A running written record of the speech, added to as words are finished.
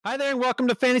Hi there, and welcome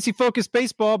to Fantasy Focus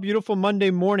Baseball. Beautiful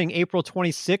Monday morning, April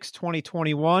 26,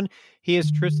 2021. He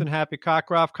is Tristan Happy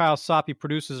Cockcroft. Kyle Soppe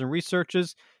produces and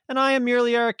researches. And I am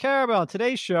merely Eric Carabell. On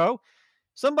today's show,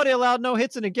 somebody allowed no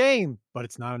hits in a game, but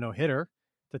it's not a no-hitter.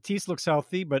 Tatis looks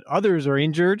healthy, but others are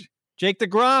injured. Jake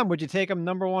deGrom, would you take him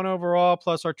number one overall?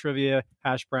 Plus our trivia,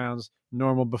 hash browns,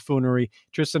 normal buffoonery.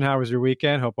 Tristan, how was your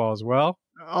weekend? Hope all is well.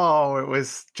 Oh, it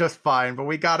was just fine, but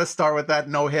we got to start with that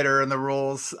no-hitter and the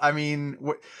rules. I mean,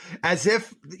 as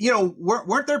if,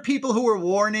 weren't there people who were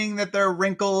warning that there are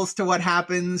wrinkles to what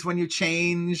happens when you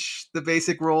change the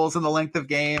basic rules and the length of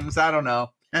games? I don't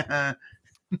know.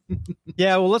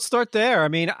 Yeah, well, let's start there. I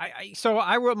mean, so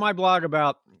I wrote my blog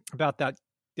about that,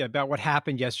 about what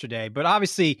happened yesterday, but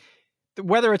obviously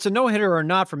whether it's a no-hitter or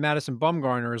not for Madison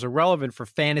Bumgarner is irrelevant for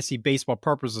fantasy baseball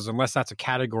purposes, unless that's a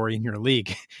category in your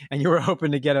league and you were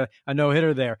hoping to get a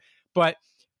no-hitter there. But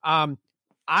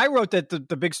I wrote that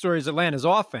the big story is Atlanta's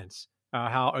offense,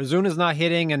 how Ozuna's not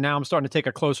hitting, and now I'm starting to take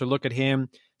a closer look at him.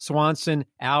 Swanson,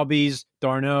 Albies,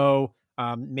 d'Arnaud,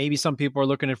 maybe some people are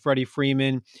looking at Freddie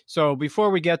Freeman. So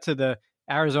before we get to the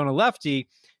Arizona lefty,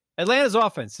 Atlanta's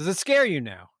offense, does it scare you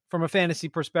now from a fantasy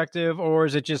perspective, or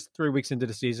is it just 3 weeks into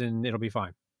the season, it'll be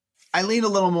fine? I lean a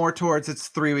little more towards it's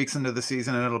 3 weeks into the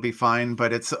season and it'll be fine,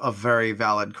 but it's a very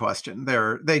valid question.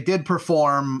 They did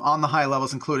perform on the high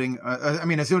levels, including,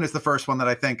 Azuna is the first one that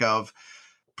I think of,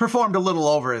 performed a little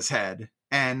over his head,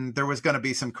 and there was going to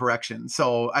be some correction.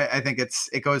 So I think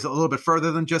it goes a little bit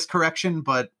further than just correction,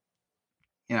 but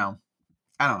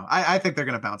I don't know. I think they're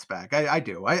going to bounce back. I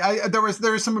do.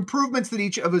 There were some improvements that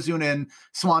each of Ozuna and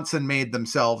Swanson made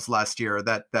themselves last year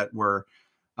that were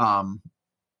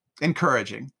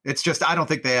encouraging. It's just I don't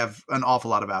think they have an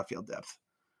awful lot of outfield depth.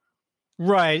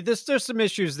 Right. There's some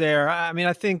issues there. I mean,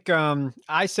 I think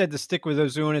I said to stick with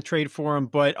Ozuna, trade for him,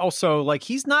 but also like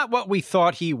he's not what we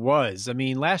thought he was. I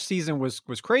mean, last season was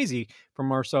crazy for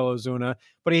Marcell Ozuna,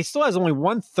 but he still has only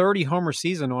 130 homer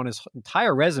season on his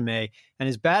entire resume, and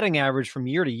his batting average from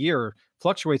year to year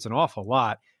fluctuates an awful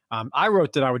lot. I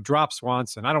wrote that I would drop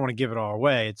Swanson. I don't want to give it all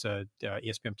away. It's a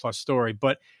ESPN Plus story,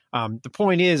 but the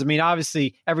point is, I mean,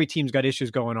 obviously every team's got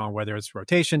issues going on, whether it's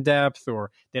rotation depth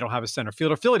or they don't have a center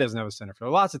fielder. Philly doesn't have a center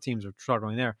fielder. Lots of teams are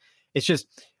struggling there. It's just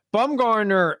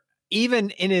Bumgarner, even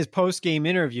in his post-game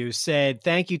interview, said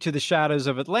thank you to the shadows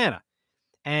of Atlanta.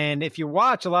 And if you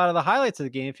watch a lot of the highlights of the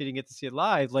game, if you didn't get to see it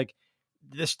live, like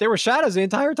there were shadows the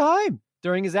entire time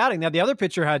during his outing. Now the other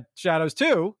pitcher had shadows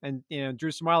too, and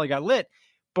Drew Smiley got lit.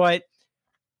 But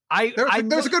there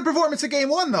was a good performance in game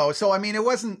one, though. So, I mean, it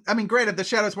wasn't, granted, the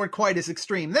shadows weren't quite as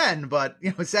extreme then, but,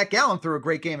 Zach Gallen threw a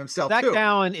great game himself, too. Zach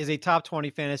Gallen is a top 20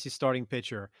 fantasy starting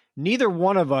pitcher. Neither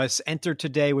one of us entered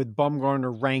today with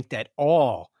Bumgarner ranked at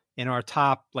all in our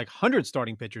top, 100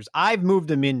 starting pitchers. I've moved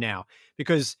him in now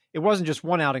because it wasn't just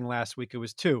one outing last week, it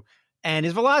was two. And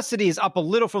his velocity is up a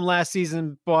little from last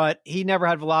season, but he never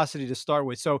had velocity to start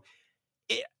with. So,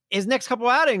 his next couple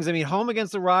outings, home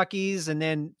against the Rockies and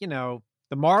then,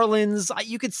 the Marlins,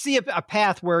 you could see a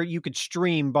path where you could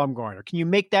stream Bumgarner. Can you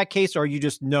make that case, or are you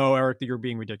just, no, Eric, that you're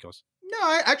being ridiculous? No,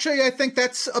 I think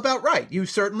that's about right. You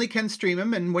certainly can stream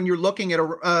him. And when you're looking at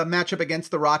a matchup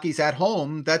against the Rockies at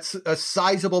home, that's a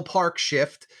sizable park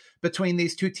shift between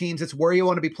these two teams. It's where you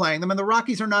want to be playing them. And the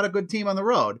Rockies are not a good team on the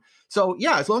road. So,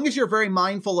 yeah, as long as you're very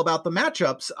mindful about the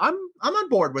matchups, I'm on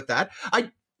board with that.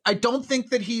 I don't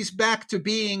think that he's back to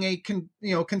being a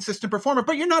consistent performer,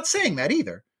 but you're not saying that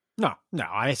either. No,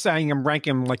 I'm saying I'm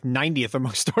ranking him like 90th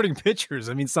among starting pitchers.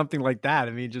 Something like that.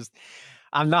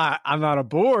 I'm not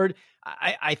aboard.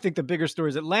 I think the bigger story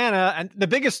is Atlanta, and the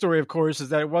biggest story, of course, is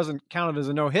that it wasn't counted as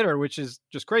a no-hitter, which is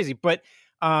just crazy. But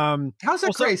how's that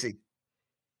also crazy?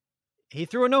 He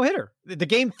threw a no-hitter. The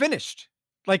game finished.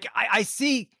 Like I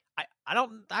see. I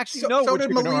don't actually know. So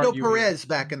did Melito Perez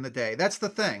back in the day. That's the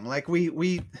thing. Like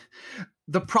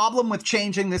the problem with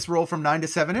changing this rule from 9 to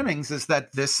 7 innings is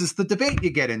that this is the debate you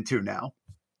get into now.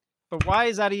 But why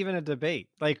is that even a debate?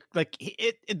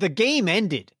 The game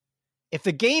ended. If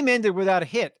the game ended without a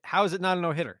hit, how is it not a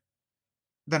no-hitter?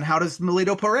 Then how does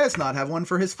Melito Perez not have one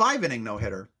for his 5-inning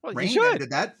no-hitter? Well, Rain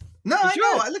ended that. No, I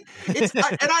know.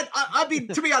 I mean,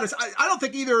 to be honest, I don't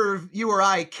think either of you or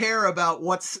I care about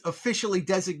what's officially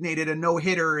designated a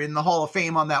no-hitter in the Hall of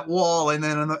Fame on that wall and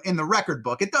then in the record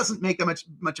book. It doesn't make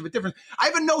much of a difference. I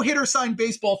have a no-hitter signed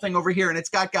baseball thing over here, and it's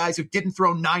got guys who didn't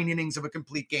throw 9 innings of a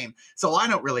complete game. So I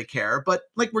don't really care. But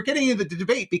we're getting into the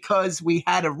debate because we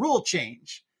had a rule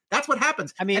change. That's what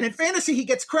happens. And in fantasy, he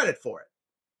ggets credit for it.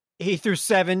 He threw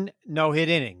 7 no-hit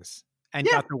innings and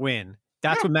got the win.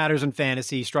 That's what matters in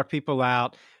fantasy. He struck people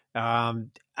out.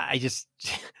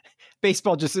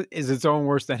 baseball just is its own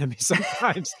worst enemy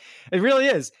sometimes. It really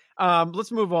is.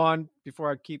 Let's move on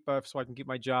before I keep so I can keep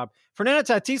my job. Fernando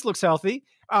Tatis looks healthy.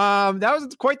 That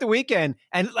was quite the weekend.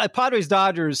 And Padres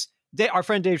Dodgers. Our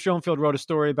friend Dave Schoenfield wrote a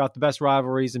story about the best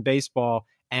rivalries in baseball,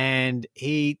 and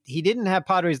he didn't have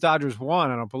Padres Dodgers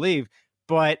won, I don't believe,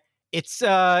 but it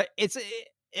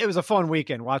was a fun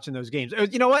weekend watching those games.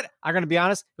 You know what? I'm going to be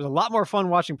honest. It was a lot more fun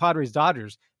watching Padres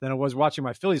Dodgers than it was watching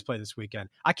my Phillies play this weekend.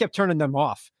 I kept turning them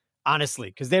off, honestly,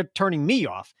 because they're turning me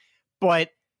off. But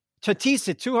Tatis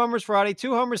hit 2 homers Friday,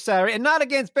 2 homers Saturday, and not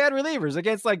against bad relievers,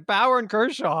 against like Bauer and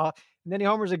Kershaw. And then he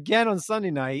homers again on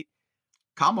Sunday night.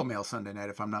 Combo mail Sunday night,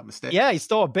 if I'm not mistaken. Yeah, he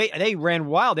stole a base. They ran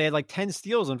wild. They had like 10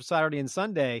 steals on Saturday and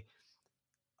Sunday.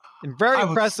 And very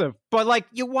impressive. But like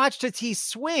you watch Tatis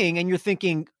swing and you're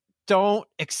thinking, don't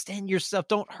extend yourself.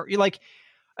 Don't hurt. You're like,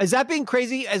 is that being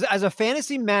crazy? As a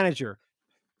fantasy manager,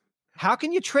 how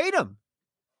can you trade him?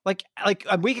 Like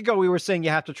a week ago, we were saying you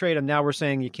have to trade him. Now we're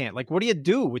saying you can't. Like, what do you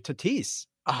do with Tatis?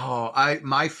 Oh,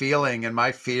 my feeling and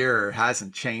my fear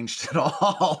hasn't changed at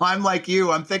all. I'm like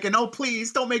you. I'm thinking, oh,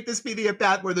 please don't make this be the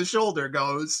at-bat where the shoulder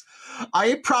goes.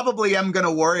 I probably am going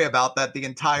to worry about that the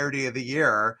entirety of the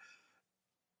year.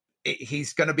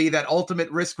 He's going to be that ultimate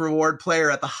risk-reward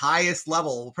player at the highest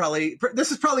level.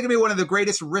 This is probably going to be one of the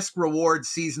greatest risk-reward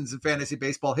seasons in fantasy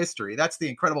baseball history. That's the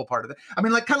incredible part of it. I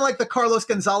mean, like kind of like the Carlos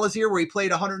Gonzalez year where he played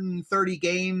 130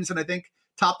 games and I think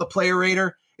topped the player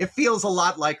rater. It feels a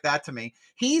lot like that to me.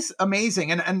 He's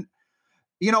amazing. And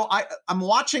you know, I'm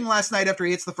watching last night after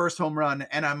he hits the first home run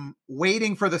and I'm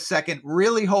waiting for the second,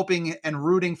 really hoping and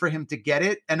rooting for him to get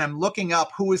it. And I'm looking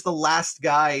up who is the last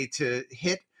guy to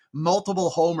hit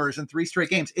multiple homers in 3 straight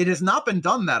games. It has not been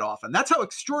done that often. That's how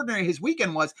extraordinary his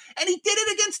weekend was. And he did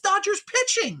it against Dodgers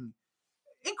pitching.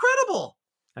 Incredible.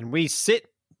 And we sit,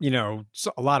 you know,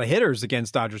 a lot of hitters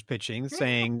against Dodgers pitching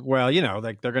saying, well, you know,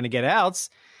 like they're going to get outs.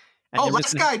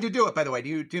 Last guy to do it, by the way.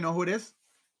 Do you know who it is?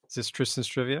 Is this Tristan's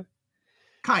trivia?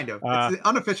 Kind of. It's the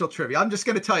unofficial trivia. I'm just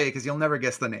going to tell you because you'll never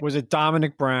guess the name. Was it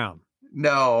Dominic Brown?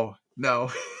 No.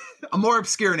 A more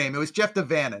obscure name. It was Jeff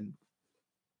DeVannen.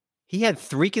 He had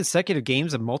 3 consecutive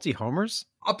games of multi-homers?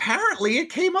 Apparently, it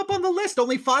came up on the list.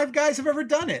 Only 5 guys have ever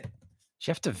done it.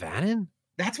 Jeff DeVannen?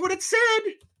 That's what it said.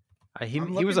 He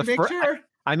was a sure.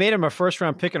 I made him a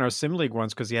first-round pick in our sim league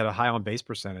once because he had a high on-base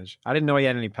percentage. I didn't know he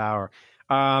had any power.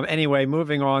 Anyway,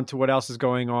 moving on to what else is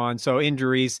going on. So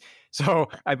injuries. So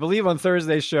I believe on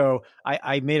Thursday's show,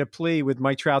 I made a plea with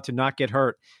Mike Trout to not get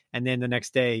hurt. And then the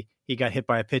next day he got hit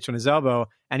by a pitch on his elbow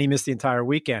and he missed the entire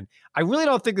weekend. I really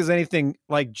don't think there's anything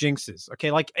like jinxes.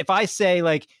 Okay. Like if I say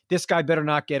like this guy better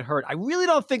not get hurt, I really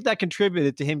don't think that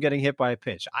contributed to him getting hit by a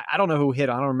pitch. I don't know who hit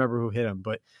him. I don't remember who hit him,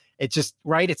 but it's just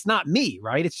right. It's not me,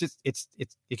 right? It's just, it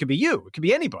could be you. It could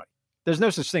be anybody. There's no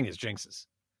such thing as jinxes.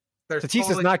 Tatis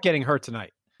is not getting hurt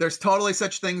tonight. There's totally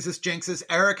such things as jinxes.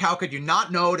 Eric, how could you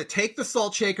not know to take the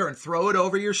salt shaker and throw it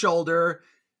over your shoulder?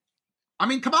 I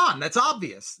mean, come on, that's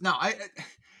obvious. No,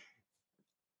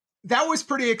 that was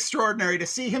pretty extraordinary to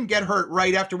see him get hurt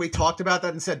right after we talked about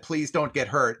that and said, please don't get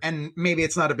hurt. And maybe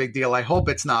it's not a big deal. I hope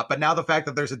it's not. But now the fact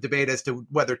that there's a debate as to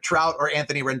whether Trout or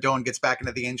Anthony Rendon gets back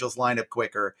into the Angels lineup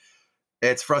quicker,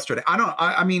 it's frustrating.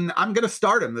 I mean, I'm going to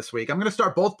start him this week. I'm going to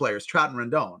start both players, Trout and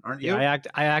Rendon, aren't you? Yeah,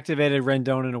 I activated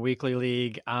Rendon in a weekly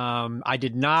league. I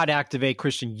did not activate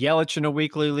Christian Yelich in a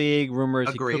weekly league. Rumors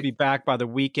Agreed. He could be back by the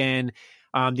weekend.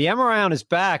 The MRI on his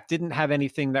back didn't have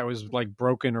anything that was like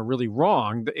broken or really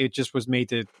wrong. It just was they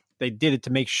did it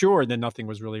to make sure that nothing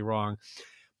was really wrong.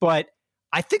 But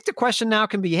I think the question now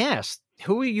can be asked,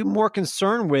 who are you more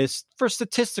concerned with for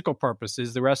statistical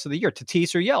purposes the rest of the year,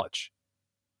 Tatis or Yelich?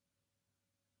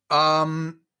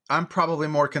 I'm probably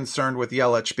more concerned with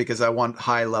Yelich because I want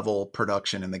high level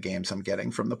production in the games I'm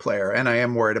getting from the player. And I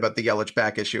am worried about the Yelich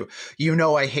back issue. You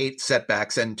know, I hate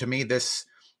setbacks. And to me, this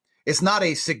is not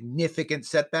a significant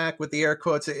setback with the air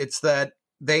quotes. It's that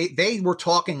they were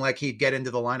talking like he'd get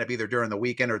into the lineup either during the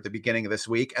weekend or at the beginning of this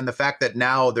week. And the fact that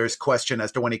now there's question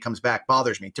as to when he comes back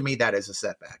bothers me. To me, that is a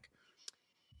setback.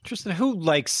 Tristan, who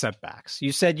likes setbacks?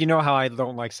 You said you know how I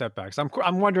don't like setbacks.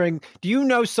 I'm wondering, do you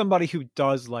know somebody who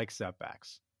does like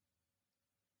setbacks?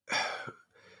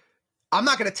 I'm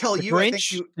not going to tell you.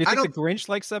 Grinch? Do you think the Grinch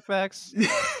likes setbacks?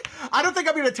 I don't think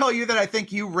I'm going to tell you that I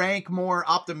think you rank more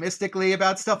optimistically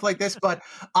about stuff like this, but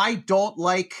I don't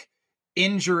like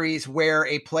injuries where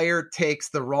a player takes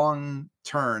the wrong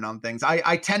turn on things.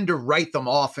 I tend to write them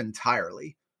off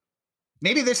entirely.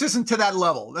 Maybe this isn't to that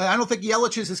level. I don't think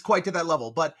Yelich's is quite to that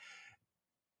level, but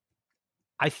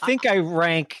I think I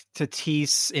rank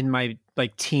Tatis in my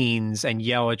teens and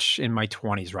Yelich in my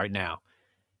 20s right now.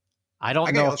 I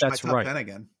don't know if that's right.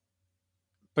 Again.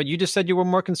 But you just said you were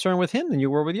more concerned with him than you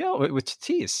were with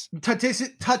Tatis.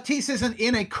 Tatis isn't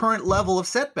in a current level of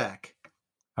setback.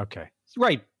 Okay.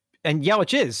 Right. And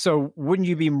Yelich is. So wouldn't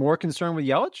you be more concerned with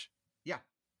Yelich? Yeah.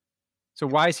 So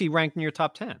why is he ranked in your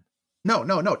top 10? No.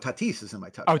 Tatis is in my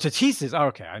top 10. Oh, Tatis is.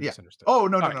 Okay. I misunderstood. Oh,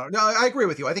 no. I agree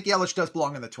with you. I think Yelich does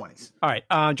belong in the 20s. All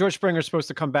right. George Springer's supposed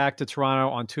to come back to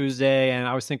Toronto on Tuesday, and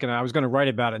I was thinking I was going to write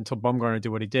about it until Bumgarner did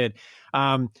what he did.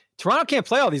 Toronto can't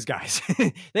play all these guys.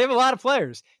 They have a lot of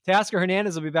players. Teoscar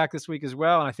Hernandez will be back this week as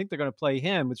well, and I think they're going to play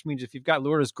him, which means if you've got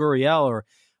Lourdes Gurriel or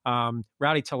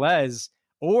Rowdy Tellez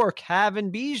or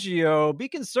Kevin Biggio, be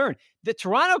concerned that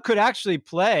Toronto could actually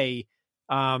play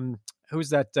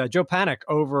who's that? Joe Panik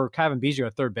over Kevin Biggio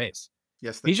at third base.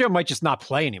 Yes. Biggio might just not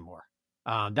play anymore.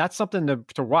 That's something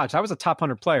to watch. I was a top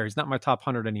 100 player. He's not my top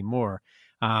 100 anymore.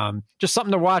 Just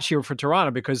something to watch here for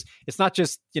Toronto, because it's not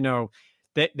just, they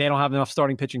don't have enough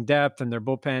starting pitching depth and their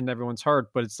bullpen, everyone's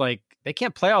hurt, but it's like they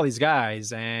can't play all these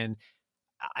guys. And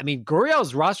I mean,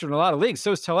 Gurriel's rostered in a lot of leagues.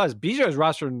 So is Tellez. Biggio's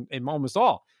rostered in almost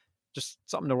all. Just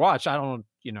something to watch. I don't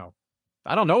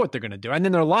know what they're going to do. And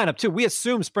then their lineup too. We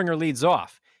assume Springer leads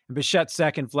off. Bichette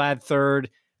second, Vlad third,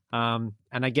 and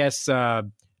I guess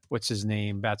what's his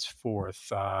name bats fourth.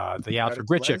 The outfielder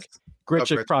Grichuk.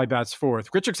 Grichuk probably bats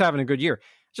fourth. Grichuk's having a good year.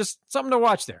 Just something to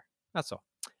watch there. That's all.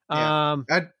 Yeah.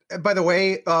 By the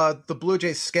way, the Blue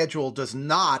Jays' schedule does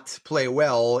not play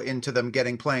well into them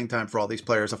getting playing time for all these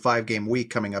players. A 5-game week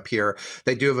coming up here.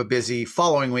 They do have a busy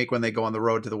following week when they go on the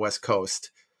road to the West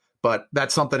Coast, but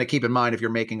that's something to keep in mind if you're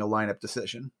making a lineup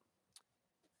decision.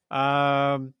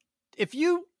 If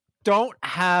you don't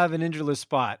have an injured list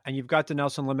spot and you've got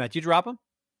Dinelson Lamet, you drop him?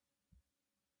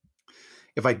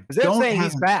 They're saying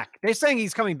he's back. They're saying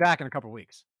he's coming back in a couple of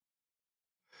weeks.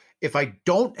 If I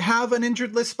don't have an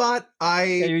injured list spot,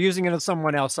 you're using it on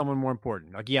someone else, someone more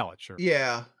important, like Yelich. Sure.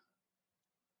 Yeah.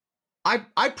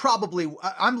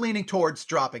 I'm leaning towards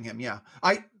dropping him. Yeah.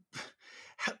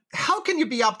 How can you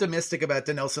be optimistic about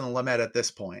Dinelson Lamet at this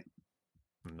point?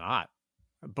 I'm not,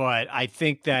 but I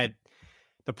think that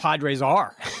the Padres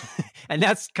are, and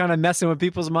that's kind of messing with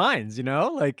people's minds,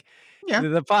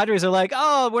 the Padres are like,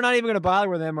 oh, we're not even going to bother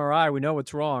with MRI. We know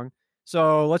what's wrong.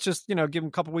 So let's just, give him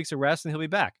a couple weeks of rest and he'll be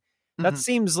back. Mm-hmm. That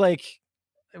seems like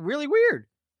really weird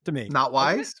to me. Not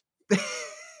wise.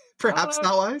 Perhaps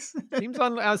not wise.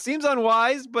 Seems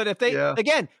unwise, but if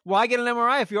again, why get an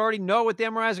MRI if you already know what the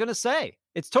MRI is going to say?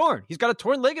 It's torn. He's got a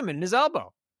torn ligament in his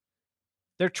elbow.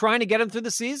 They're trying to get him through the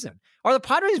season. Are the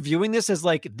Padres viewing this as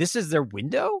like, this is their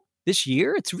window this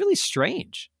year? It's really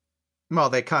strange. Well,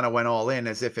 they kind of went all in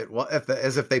as if it was,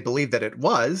 as if they believed that it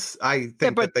was. I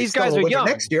think but that these guys are young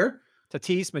next year.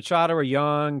 Tatis, Machado are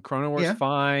young. Cronenworth's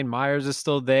fine. Myers is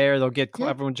still there. They'll get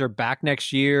Clevenger back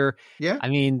next year. Yeah. I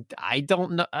mean, I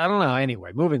don't know.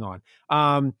 Anyway, moving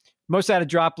on. Most out of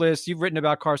drop list. You've written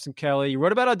about Carson Kelly. You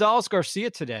wrote about Adolis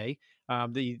Garcia today.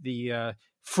 The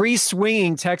free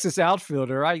swinging Texas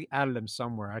outfielder. I added him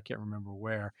somewhere. I can't remember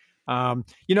where.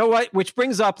 You know what? Which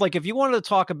brings up, like, if you wanted to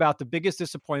talk about the biggest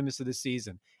disappointments of the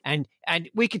season, and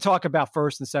we could talk about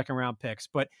first and second round picks,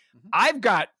 but I've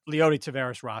got Leody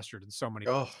Taveras rostered in so many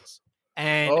places.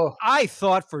 And I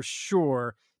thought for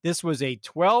sure this was a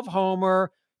 12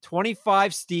 homer,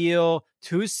 25 steal,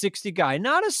 260 guy,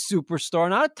 not a superstar,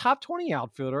 not a top 20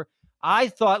 outfielder. I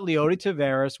thought Leody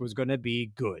Taveras was going to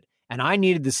be good. And I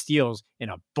needed the steals in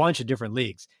a bunch of different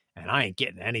leagues, and I ain't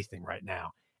getting anything right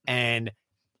now. And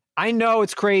I know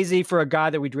it's crazy for a guy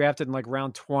that we drafted in like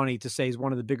round 20 to say he's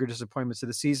one of the bigger disappointments of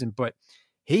the season, but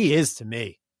he is to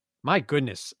me. My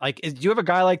goodness. Like, do you have a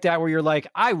guy like that where you're like,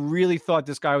 I really thought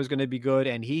this guy was going to be good,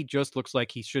 and he just looks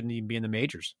like he shouldn't even be in the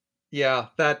majors? Yeah,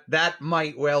 that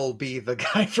might well be the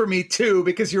guy for me too,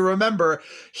 because you remember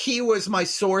he was my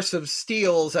source of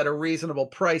steals at a reasonable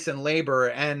price and labor,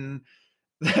 and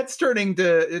that's turning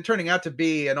out to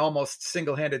be an almost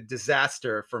single-handed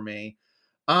disaster for me.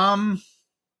 I'm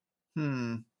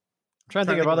trying to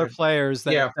think of other players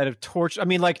that have tortured. I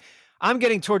mean, like, I'm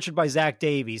getting tortured by Zach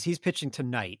Davies. He's pitching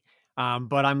tonight,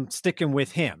 but I'm sticking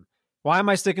with him. Why am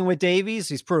I sticking with Davies?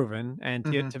 He's proven, and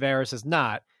Taveras is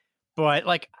not. But,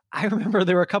 like, I remember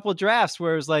there were a couple of drafts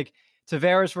where it was like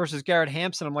Taveras versus Garrett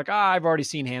Hampson. I'm like, I've already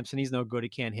seen Hampson. He's no good. He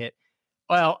can't hit.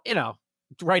 Well,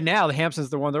 right now, the Hampson's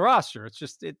the one on the roster. It's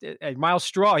just Miles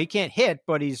Straw. He can't hit,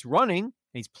 but he's running and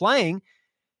he's playing.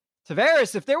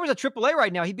 Taveras, if there was a AAA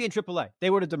right now, he'd be in AAA. They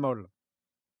would have demoted him.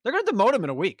 They're going to demote him in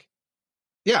a week.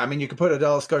 Yeah, I mean, you could put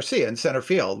Adolis Garcia in center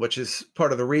field, which is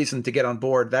part of the reason to get on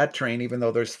board that train, even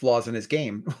though there's flaws in his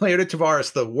game. Leody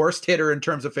Taveras, the worst hitter in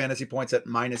terms of fantasy points at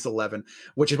 -11,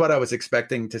 which is what I was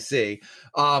expecting to see.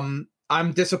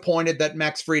 I'm disappointed that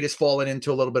Max Fried has fallen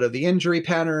into a little bit of the injury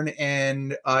pattern,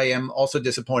 and I am also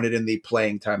disappointed in the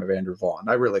playing time of Andrew Vaughn.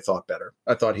 I really thought better.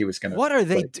 I thought he was going to. What are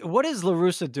they? What is La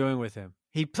Russa doing with him?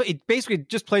 He basically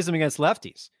just plays him against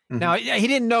lefties. Mm-hmm. Now, he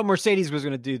didn't know Mercedes was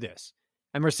going to do this.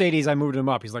 And Mercedes, I moved him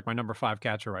up. He's like my number 5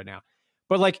 catcher right now.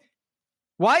 But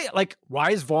why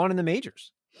is Vaughn in the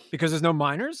majors? Because there's no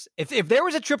minors? If there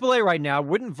was a AAA right now,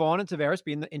 wouldn't Vaughn and Taveras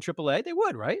be in AAA? They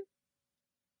would, right?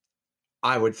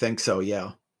 I would think so,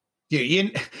 yeah.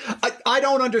 I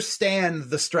don't understand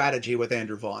the strategy with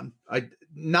Andrew Vaughn.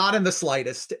 Not in the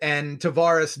slightest. And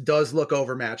Taveras does look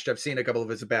overmatched. I've seen a couple of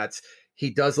his at-bats. He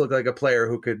does look like a player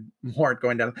who could warrant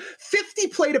going down. 50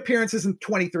 plate appearances and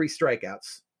 23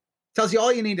 strikeouts. Tells you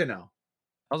all you need to know.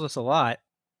 Tells us a lot.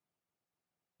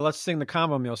 Let's sing the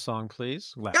combo meal song,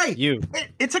 please. Hey,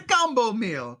 it's a combo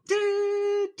meal.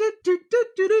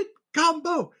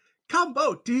 Combo.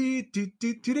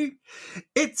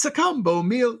 It's a combo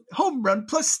meal. Home run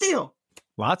plus steal.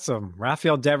 Lots of them.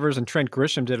 Rafael Devers and Trent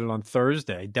Grisham did it on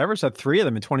Thursday. Devers had 3 of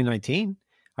them in 2019.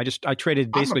 I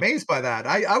traded basically. I'm amazed by that.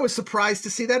 I was surprised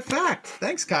to see that fact.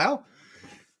 Thanks, Kyle.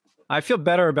 I feel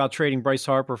better about trading Bryce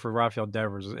Harper for Rafael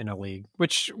Devers in a league,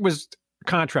 which was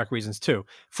contract reasons too.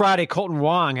 Friday, Colton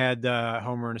Wong had a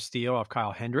homer and a steal off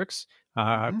Kyle Hendricks.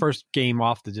 First game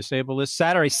off the disabled list.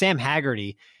 Saturday, Sam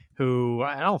Haggerty, who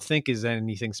I don't think is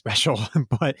anything special,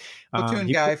 but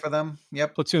platoon guy for them.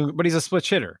 Yep, platoon, but he's a switch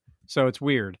hitter, so it's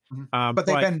weird. But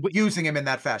they've been using him in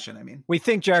that fashion. I mean, we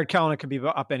think Jared Kelenic could be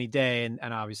up any day,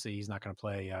 and obviously he's not going to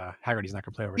play. Haggerty's not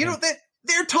going to play over. You know that.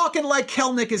 They're talking like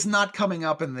Kelenic is not coming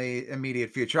up in the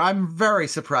immediate future. I'm very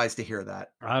surprised to hear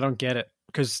that. I don't get it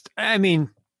because, I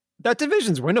mean, that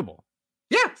division's winnable.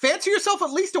 Yeah, fancy yourself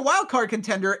at least a wild card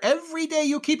contender. Every day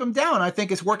you keep him down, I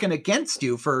think, is working against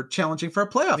you for challenging for a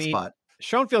playoff spot.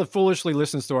 Schoenfield foolishly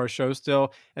listens to our show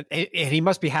still, and he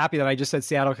must be happy that I just said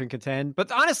Seattle can contend.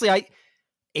 But honestly,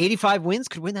 85 wins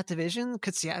could win that division.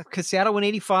 Could Seattle win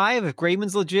 85 if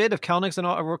Graveman's legit? If Kelnic's a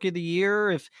rookie of the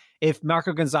year? If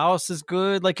Marco Gonzalez is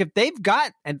good? Like if they've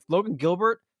got and Logan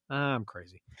Gilbert, I'm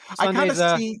crazy.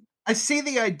 I see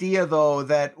the idea though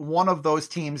that one of those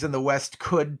teams in the West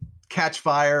could catch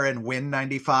fire and win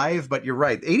 95, but you're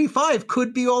right. 85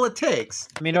 could be all it takes.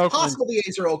 I mean, Oakland, possible the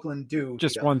A's or Oakland do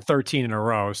just won 13 in a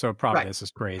row, so probably This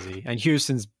is crazy. And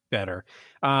Houston's better.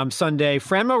 Sunday,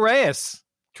 Franmil Reyes.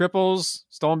 Triples,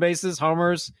 stolen bases,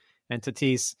 homers, and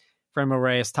Tatis. Franmil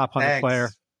Reyes, top 100 player.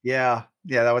 Yeah,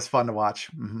 that was fun to watch.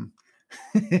 Mm-hmm.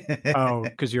 Oh,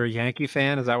 because you're a Yankee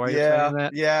fan? Is that why you're saying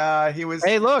that? Yeah, he was.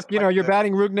 Hey, look, you're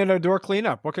batting Rugnet a door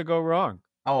cleanup. What could go wrong?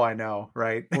 Oh, I know,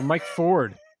 right? Well, Mike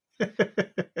Ford.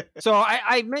 So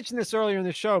I mentioned this earlier in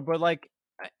the show, but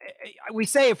we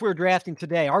say if we're drafting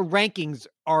today, our rankings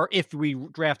are if we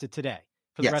drafted today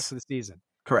for the rest of the season.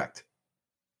 Correct.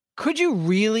 Could you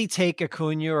really take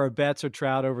Acuna or Betts or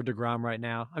Trout over deGrom right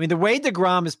now? I mean, the way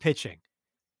deGrom is pitching,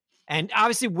 and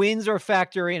obviously wins are a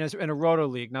factor in a roto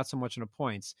league, not so much in a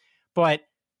points. But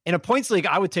in a points league,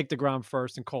 I would take deGrom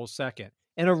first and Cole second.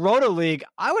 In a roto league,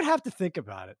 I would have to think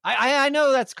about it. I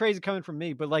know that's crazy coming from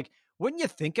me, but wouldn't you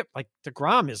think it?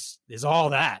 deGrom is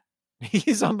all that.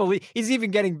 He's unbelievable. He's even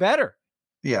getting better.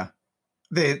 Yeah.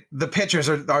 The pitchers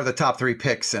are the top 3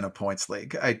 picks in a points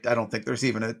league. I don't think there's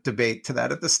even a debate to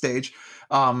that at this stage.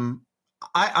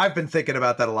 I've been thinking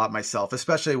about that a lot myself,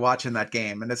 especially watching that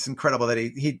game. And it's incredible that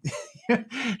he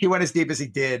he went as deep as he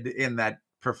did in that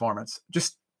performance.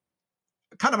 Just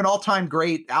kind of an all-time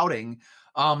great outing.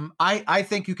 I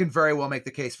think you can very well make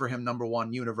the case for him number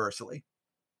 1 universally.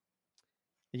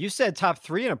 You said top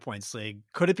 3 in a points league.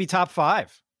 Could it be top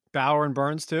 5? Bauer and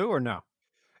Burns too, or no?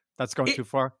 That's going too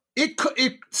far.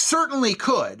 It certainly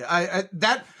could. I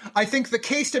think the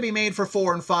case to be made for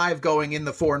 4 and 5 going in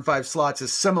the 4 and 5 slots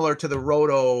is similar to the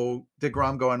Roto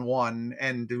deGrom going 1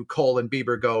 and do Cole and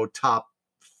Bieber go top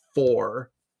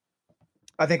 4.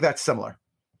 I think that's similar.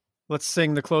 Let's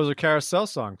sing the closer carousel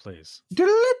song, please.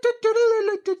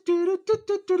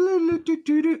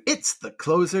 It's the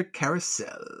closer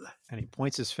carousel. And he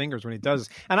points his fingers when he does.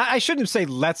 And I shouldn't say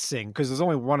let's sing because there's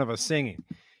only one of us singing.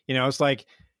 It's like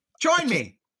join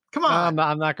me. Come on.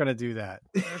 I'm not going to do that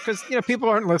because, people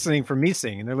aren't listening for me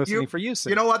singing. They're listening for you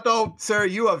singing. You know what, though, sir?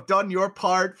 You have done your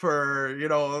part for,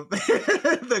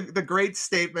 the great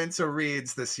statements or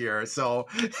reads this year. So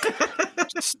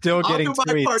still getting I'll do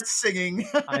tweets. my part singing.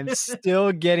 I'm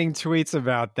still getting tweets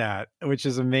about that, which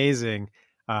is amazing.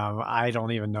 I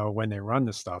don't even know when they run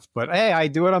this stuff, but hey, I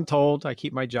do what I'm told. I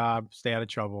keep my job, stay out of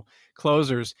trouble.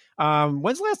 Closers.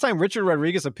 When's the last time Richard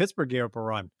Rodriguez of Pittsburgh gave up a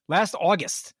run? Last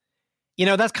August.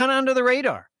 That's kind of under the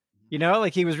radar.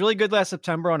 He was really good last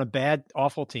September on a bad,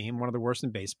 awful team, one of the worst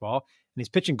in baseball. he's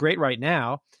pitching great right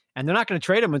now. And they're not going to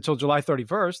trade him until July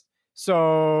 31st.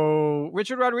 So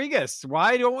Richard Rodriguez,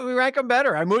 why don't we rank him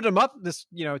better? I moved him up this,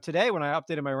 today when I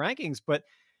updated my rankings. But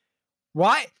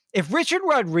why, if Richard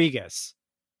Rodriguez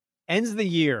ends the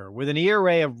year with an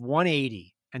ERA of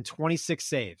 180 and 26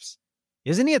 saves,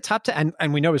 isn't he a top 10?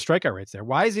 And we know his strikeout rate's there.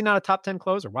 Why is he not a top 10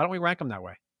 closer? Why don't we rank him that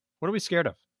way? What are we scared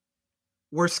of?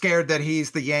 We're scared that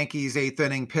he's the Yankees' 8th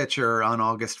inning pitcher on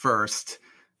August 1st,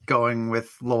 going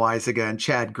with Loaizaga and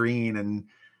Chad Green. And,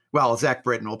 well, Zach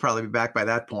Britton will probably be back by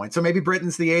that point. So maybe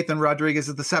Britton's the 8th and Rodriguez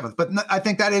is the 7th. But I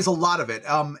think that is a lot of it.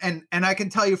 And I can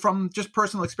tell you from just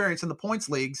personal experience in the points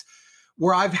leagues,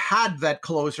 where I've had that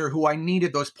closer who I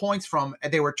needed those points from,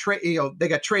 and they were they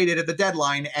got traded at the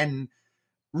deadline and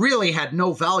really had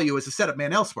no value as a setup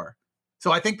man elsewhere.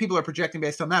 So I think people are projecting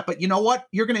based on that. But you know what?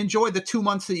 You're going to enjoy the 2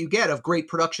 months that you get of great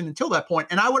production until that point.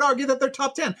 And I would argue that they're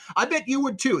top 10. I bet you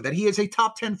would too, that he is a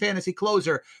top 10 fantasy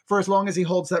closer for as long as he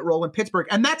holds that role in Pittsburgh.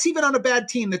 And that's even on a bad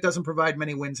team that doesn't provide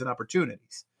many wins and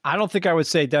opportunities. I don't think I would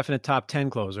say definite top 10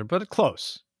 closer, but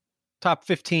close. Top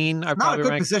 15. It's not a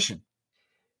good position.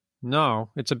 No,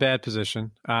 it's a bad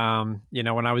position. When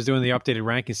I was doing the updated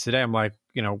rankings today, I'm like,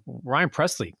 Ryan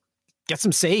Presley, get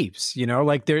some saves,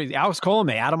 like Alex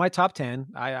Colomé out of my top 10.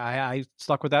 I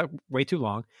stuck with that way too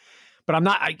long, but I'm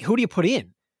not. Who do you put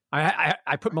in?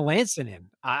 I put Melanson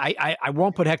in. I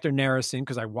won't put Hector Neris in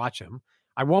because I watch him.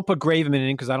 I won't put Graveman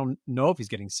in because I don't know if he's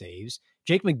getting saves.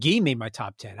 Jake McGee made my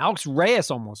top 10. Alex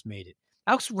Reyes almost made it.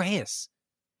 Alex Reyes,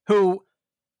 who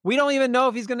we don't even know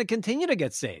if he's going to continue to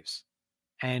get saves.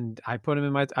 And I put him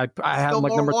in my. I have him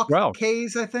like number 12.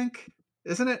 Ks, I think,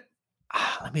 isn't it?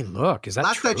 Let me look. Is that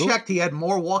last true? I checked? He had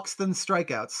more walks than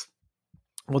strikeouts.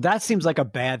 Well, that seems like a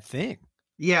bad thing.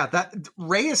 Yeah, that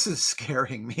Reyes is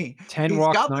scaring me. 10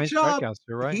 walks, 9 strikeouts.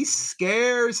 You're right. He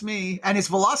scares me, and his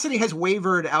velocity has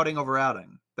wavered outing over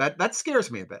outing. That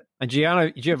scares me a bit. And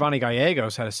Giovanni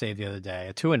Gallegos had a save the other day,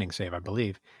 a 2-inning save, I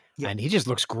believe, and he just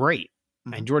looks great.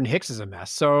 Mm-hmm. And Jordan Hicks is a mess.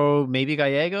 So maybe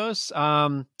Gallegos.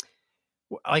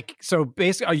 So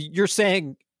basically, you're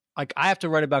saying, like, I have to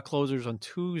write about closers on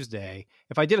Tuesday.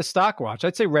 If I did a stock watch,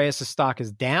 I'd say Reyes' stock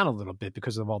is down a little bit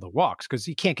because of all the walks, because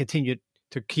he can't continue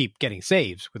to keep getting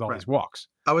saves with all these walks.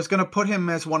 I was going to put him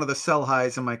as one of the sell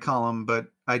highs in my column, but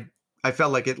I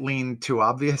felt like it leaned too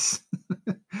obvious.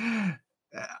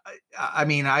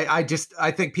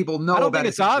 I think people know about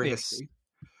it's obvious. History.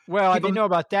 Well, they know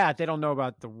about that. They don't know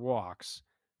about the walks.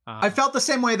 I felt the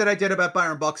same way that I did about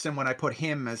Byron Buxton when I put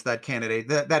him as that candidate,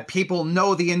 that people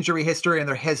know the injury history and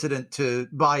they're hesitant to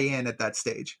buy in at that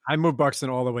stage. I moved Buxton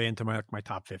all the way into my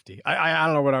top 50. I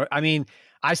don't know what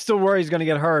I still worry he's going to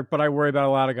get hurt, but I worry about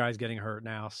a lot of guys getting hurt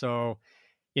now. So,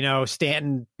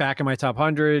 Stanton back in my top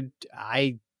 100.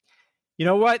 You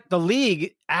know what? The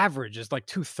league average is like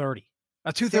 230.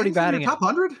 A 230 batting. Top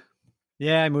 100?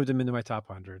 Yeah, I moved him into my top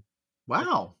 100.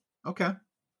 Wow. Okay.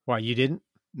 Why, you didn't?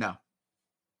 No.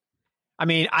 I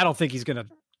don't think he's going to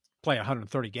play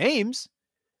 130 games,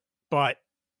 but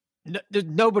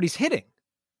nobody's hitting.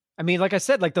 Like I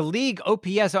said, like the league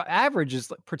OPS average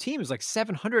per team is like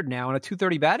 700 now and a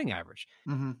 230 batting average.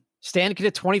 Mm-hmm. Stan could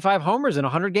hit 25 homers in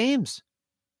 100 games,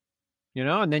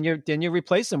 and then you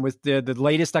replace him with the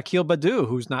latest Akil Baddoo,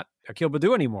 who's not Akil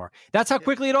Baddoo anymore. That's how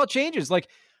quickly it all changes. Like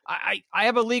I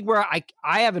have a league where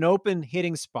I have an open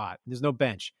hitting spot. There's no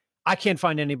bench. I can't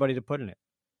find anybody to put in it.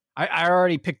 I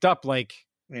already picked up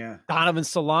Donovan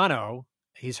Solano.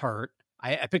 He's hurt.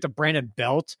 I picked up Brandon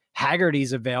Belt.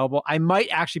 Haggerty's available. I might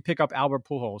actually pick up Albert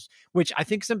Pujols, which I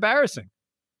think is embarrassing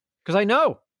because I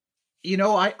know.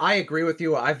 I agree with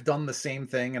you. I've done the same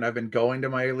thing, and I've been going to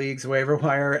my league's waiver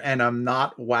wire, and I'm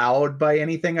not wowed by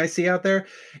anything I see out there,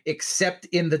 except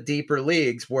in the deeper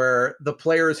leagues where the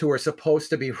players who are supposed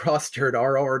to be rostered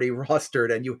are already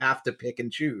rostered, and you have to pick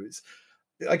and choose.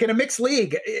 Like in a mixed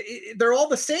league, they're all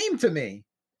the same to me.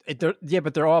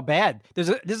 But they're all bad. This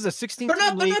is a 16. They're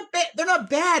not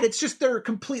bad. It's just they're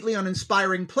completely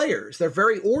uninspiring players. They're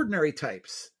very ordinary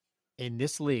types. In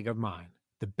this league of mine,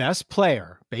 the best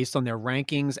player based on their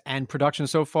rankings and production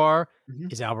so far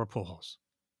is Albert Pujols,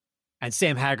 and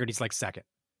Sam Haggerty's like second.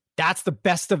 That's the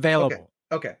best available.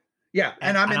 Okay. Yeah,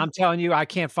 and I'm telling you, I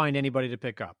can't find anybody to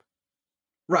pick up.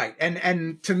 Right,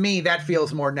 and to me, that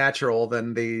feels more natural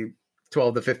than the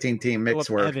 12 to 15 team mix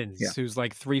Phillip Evans, who's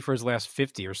like 3 for his last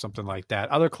 50 or something like that.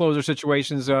 Other closer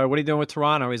situations. What are you doing with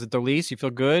Toronto? Is it Dolis? You feel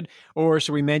good? Or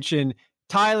should we mention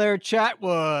Tyler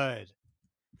Chatwood?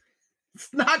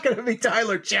 It's not going to be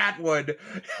Tyler Chatwood.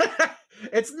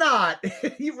 It's not.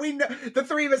 We know, the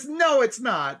three of us know it's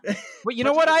not. But you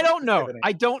know what? I don't know.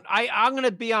 I'm going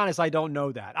to be honest. I don't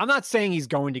know that. I'm not saying he's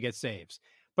going to get saves,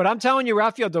 But I'm telling you,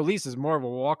 Rafael Dolis is more of a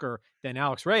walker than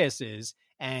Alex Reyes is.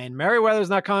 And Merriweather's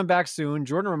not coming back soon.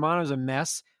 Jordan Romano's a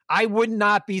mess. I would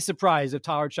not be surprised if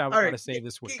Tyler Chatwood got a save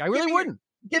this week. I really wouldn't.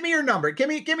 Give me your number. Give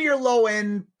me your low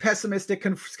end, pessimistic,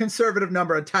 conservative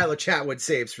number on Tyler Chatwood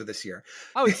saves for this year.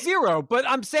 Oh, it's 0. But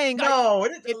I'm saying no,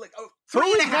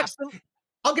 3.5.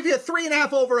 I'll give you a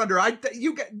 3.5 over under.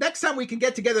 Next time we can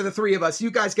get together, the three of us,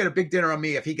 you guys get a big dinner on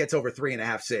me if he gets over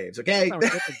 3.5 saves. Okay.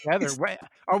 Together.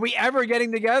 Are we ever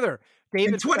getting together?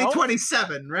 David in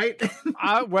 2027, right?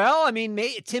 Well, I mean,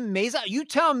 Tim Mesa, you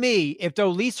tell me if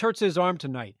Dolis hurts his arm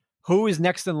tonight, who is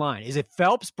next in line? Is it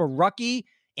Phelps, Barucki,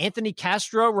 Anthony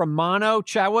Castro, Romano,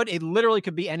 Chatwood? It literally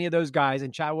could be any of those guys,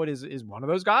 and Chatwood is one of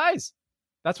those guys.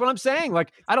 That's what I'm saying.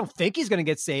 Like, I don't think he's going to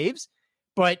get saves,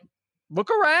 but look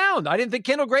around. I didn't think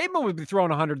Kendall Graveman would be throwing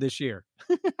 100 this year.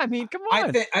 I mean, come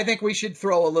on. I think we should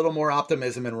throw a little more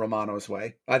optimism in Romano's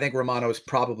way. I think Romano's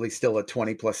probably still a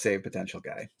 20-plus save potential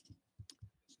guy.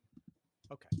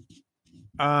 Okay.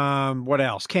 What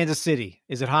else? Kansas City.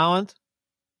 Is it Holland?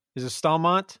 Is it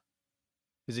Stallmont?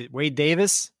 Is it Wade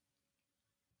Davis?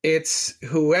 It's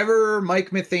whoever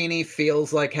Mike Matheny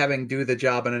feels like having do the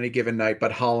job on any given night,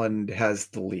 but Holland has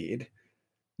the lead.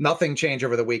 Nothing changed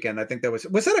over the weekend. I think was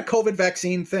that a COVID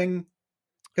vaccine thing?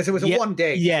 Because it was a 1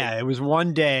 day. Yeah, it was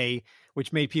 1 day,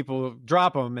 which made people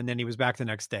drop him, and then he was back the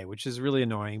next day, which is really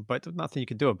annoying, but there's nothing you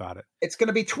can do about it. It's going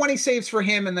to be 20 saves for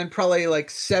him, and then probably like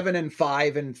 7 and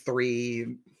 5 and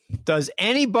 3. Does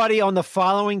anybody on the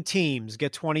following teams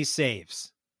get 20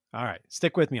 saves? All right,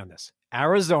 stick with me on this.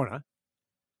 Arizona,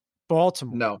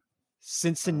 Baltimore. No.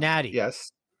 Cincinnati.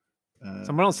 Yes.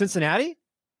 Someone on Cincinnati?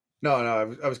 No.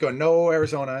 I was going no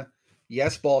Arizona.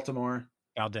 Yes, Baltimore.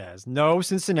 Valdez. No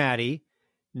Cincinnati.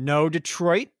 No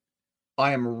Detroit.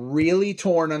 I am really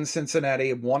torn on Cincinnati.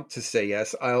 I want to say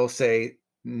yes. I'll say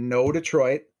no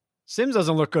Detroit. Sims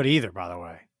doesn't look good either, by the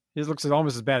way. He looks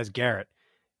almost as bad as Garrett.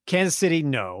 Kansas City,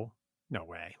 no. No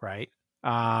way, right?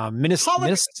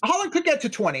 Holland could get to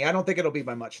 20. I don't think it'll be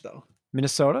by much, though.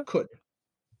 Minnesota? Could.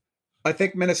 I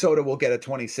think Minnesota will get a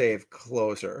 20 save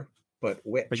closer, but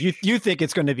which? But you think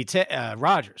it's going to be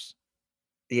Rogers?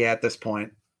 Yeah, at this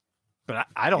point. But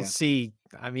I don't see.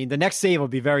 I mean, the next save will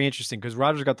be very interesting because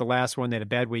Rogers got the last one. They had a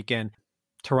bad weekend.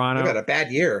 Toronto. They got a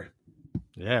bad year.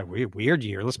 Yeah, weird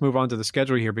year. Let's move on to the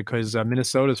schedule here because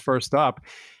Minnesota's first up,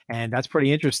 and that's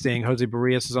pretty interesting. Jose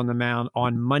Barrios is on the mound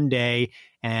on Monday,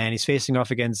 and he's facing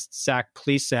off against Zach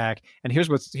Plesac. And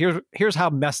here's how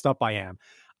messed up I am.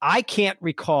 I can't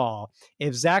recall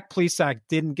if Zach Plesac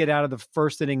didn't get out of the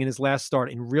first inning in his last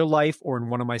start in real life or in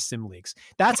one of my sim leagues.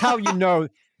 That's how you know.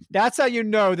 That's how you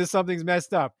know that something's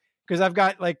messed up because I've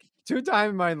got like 2 time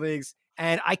in my leagues,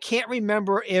 and I can't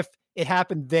remember if it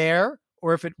happened there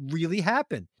or if it really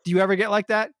happened. Do you ever get like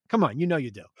that? Come on, you know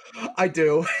you do. I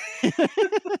do.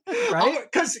 Right?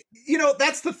 Because,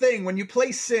 that's the thing. When you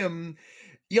play sim,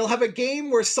 you'll have a game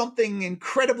where something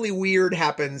incredibly weird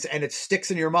happens and it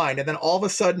sticks in your mind. And then all of a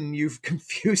sudden you've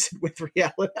confused it with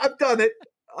reality. I've done it.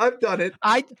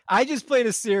 I just played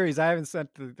a series. I haven't sent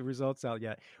the results out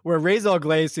yet. Where Raisel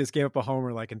Iglesias gave up a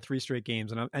homer like in 3 straight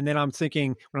games, and then I'm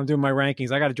thinking when I'm doing my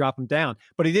rankings, I got to drop him down.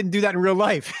 But he didn't do that in real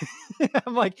life.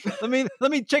 I'm like, let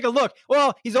me take a look.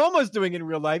 Well, he's almost doing it in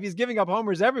real life. He's giving up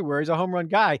homers everywhere. He's a home run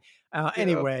guy.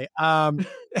 Anyway, I'm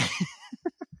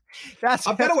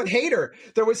better with Hader.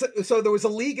 There was a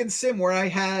league in sim where I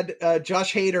had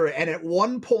Josh Hader, and at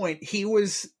one point he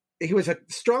was a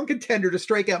strong contender to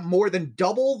strike out more than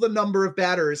double the number of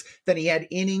batters than he had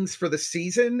innings for the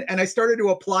season. And I started to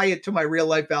apply it to my real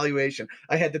life valuation.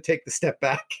 I had to take the step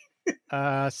back.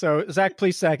 So Zach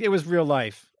Plesac, it was real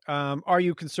life. Are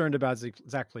you concerned about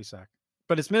Zach Plesac?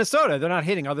 But it's Minnesota. They're not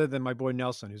hitting other than my boy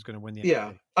Nelson, who's going to win the MVP.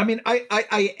 Yeah. I mean,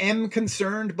 I am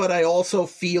concerned, but I also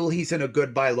feel he's in a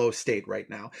good buy low state right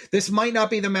now. This might not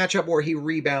be the matchup where he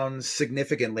rebounds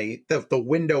significantly. The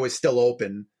window is still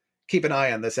open. Keep an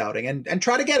eye on this outing and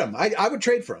try to get him. I would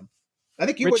trade for him. I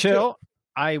think you Rich would Hill, too.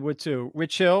 I would too.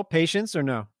 Rich Hill, patience or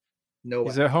no? No.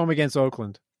 He's at home against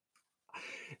Oakland.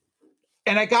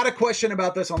 And I got a question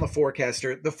about this on the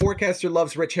forecaster. The forecaster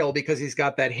loves Rich Hill because he's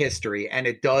got that history, and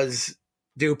it does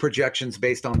do projections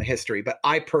based on the history. But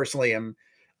I personally I'm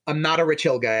not a Rich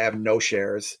Hill guy. I have no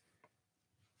shares.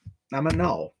 I'm a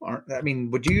no. I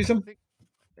mean, would you use him?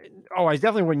 Oh, I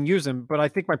definitely wouldn't use him, but I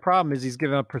think my problem is he's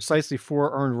given up precisely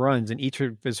 4 earned runs in each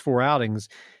of his 4 outings,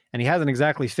 and he hasn't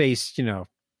exactly faced,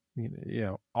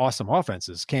 awesome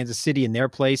offenses. Kansas City in their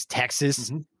place,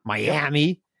 Texas,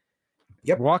 Miami,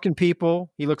 walking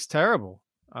people. He looks terrible.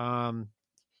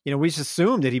 We just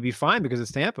assumed that he'd be fine because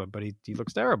it's Tampa, but he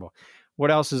looks terrible.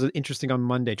 What else is interesting on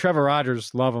Monday? Trevor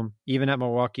Rogers, love him, even at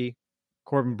Milwaukee.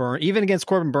 Corbin Burns, even against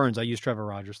Corbin Burns, I used Trevor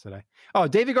Rogers today. Oh,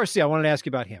 David Garcia, I wanted to ask you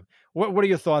about him. What are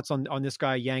your thoughts on this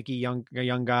guy, Yankee, young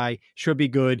guy, should be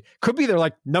good, could be their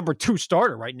like number 2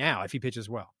 starter right now if he pitches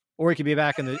well, or he could be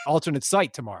back in the alternate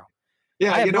site tomorrow.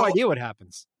 Yeah, I have no idea what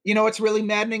happens. You know what's really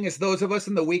maddening is those of us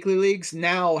in the weekly leagues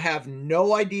now have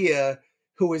no idea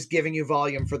who is giving you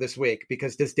volume for this week,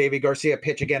 because does David Garcia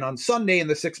pitch again on Sunday in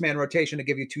the 6-man rotation to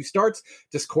give you 2 starts?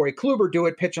 Does Corey Kluber do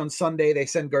it, pitch on Sunday, they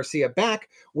send Garcia back?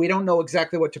 We don't know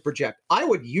exactly what to project. I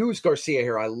would use Garcia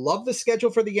here. I love the schedule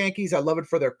for the Yankees. I love it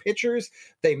for their pitchers.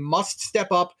 They must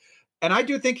step up. And I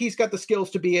do think he's got the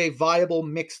skills to be a viable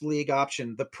mixed league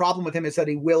option. The problem with him is that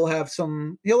he'll have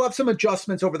some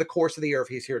adjustments over the course of the year if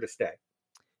he's here to stay.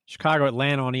 Chicago,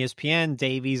 Atlanta on ESPN,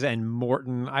 Davies and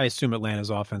Morton. I assume Atlanta's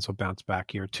offense will bounce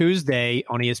back here. Tuesday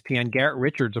on ESPN, Garrett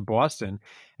Richards of Boston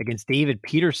against David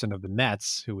Peterson of the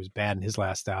Mets, who was bad in his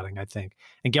last outing, I think.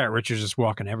 And Garrett Richards just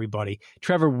walking everybody.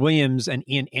 Trevor Williams and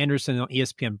Ian Anderson on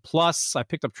ESPN Plus. I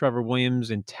picked up Trevor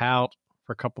Williams in tout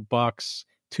for a couple bucks.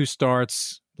 2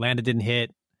 starts. Atlanta didn't hit.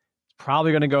 It's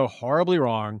probably going to go horribly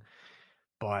wrong,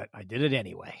 but I did it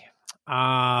anyway.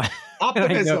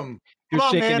 Optimism. You're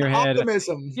shaking your head.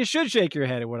 Optimism. You should shake your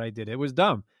head at what I did. It was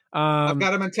dumb. I've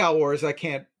got him in Tout Wars. I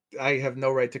have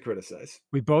no right to criticize.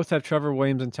 We both have Trevor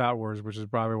Williams in Tout Wars, which is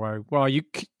probably why. Well,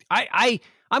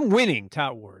 I'm winning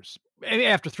Tout Wars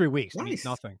after 3 weeks. Nice. It means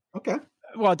nothing. Okay.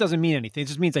 Well, it doesn't mean anything. It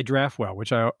just means I draft well,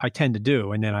 which I tend to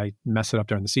do, and then I mess it up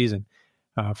during the season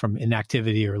from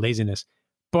inactivity or laziness.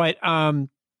 But are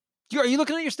you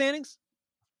looking at your standings?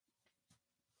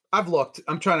 I've looked.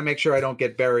 I'm trying to make sure I don't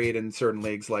get buried in certain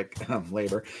leagues like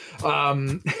labor.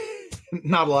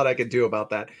 Not a lot I could do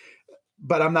about that,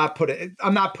 but I'm not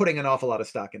putting an awful lot of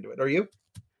stock into it. Are you?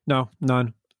 No,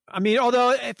 none. I mean,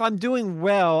 although if I'm doing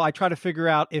well, I try to figure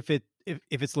out if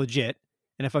it's legit,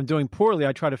 and if I'm doing poorly,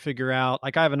 I try to figure out.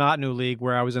 Like I have an Otnu league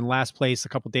where I was in last place a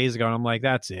couple days ago, and I'm like,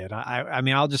 that's it. I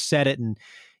mean, I'll just set it and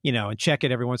and check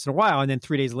it every once in a while, and then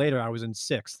 3 days later, I was in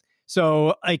 6th.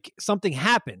 So like something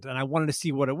happened and I wanted to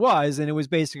see what it was. And it was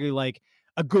basically like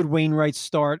a good Wainwright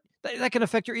start that can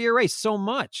affect your ERA so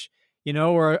much,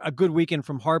 or a good weekend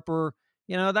from Harper,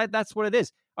 that's what it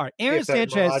is. All right. Aaron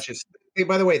Sanchez. Hey,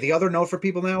 by the way, the other note for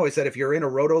people now is that if you're in a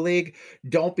roto league,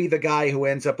 don't be the guy who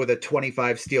ends up with a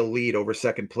 25 steal lead over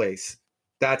second place.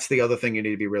 That's the other thing you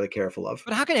need to be really careful of.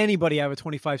 But how can anybody have a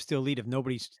 25 steal lead if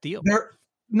nobody steals?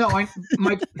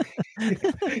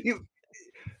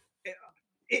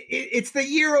 It's the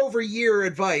year-over-year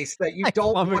advice that you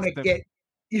don't want to get.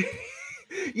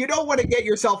 You don't want to get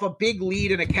yourself a big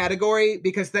lead in a category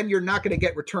because then you're not going to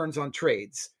get returns on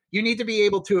trades. You need to be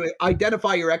able to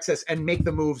identify your excess and make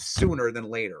the move sooner than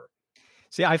later.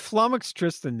 See, I flummoxed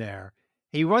Tristan there.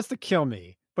 He wants to kill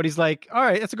me, but he's like, all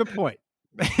right, that's a good point.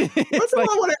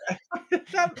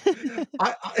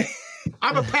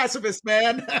 I'm a pacifist,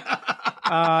 man.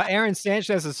 Aaron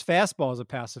Sanchez's fastball is a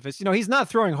pacifist. He's not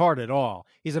throwing hard at all.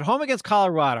 He's at home against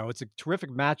Colorado. It's a terrific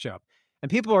matchup. And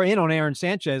people are in on Aaron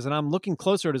Sanchez, and I'm looking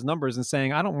closer at his numbers and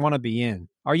saying, I don't want to be in.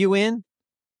 Are you in?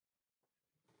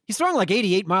 He's throwing like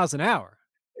 88 miles an hour.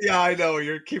 Yeah, I know.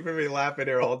 You're keeping me laughing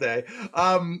here all day. It's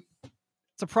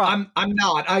a problem. I'm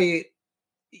not.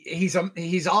 He's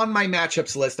on my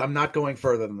matchups list. I'm not going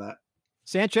further than that.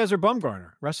 Sanchez or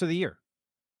Bumgarner, rest of the year,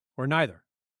 or neither.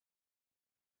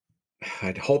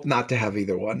 I'd hope not to have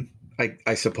either one.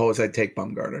 I suppose I'd take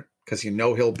Bumgarner because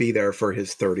he'll be there for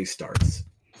his 30 starts.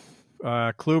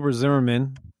 Kluber,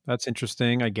 Zimmerman. That's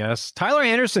interesting, I guess. Tyler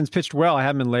Anderson's pitched well. I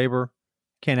have him in labor.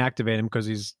 Can't activate him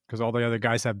because all the other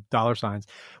guys have dollar signs.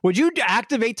 Would you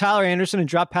activate Tyler Anderson and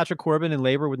drop Patrick Corbin in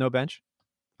labor with no bench?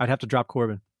 I'd have to drop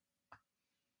Corbin.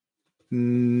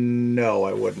 No,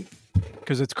 I wouldn't.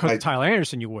 Because it's Tyler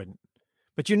Anderson, you wouldn't.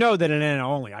 But you know that in NL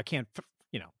only, I can't,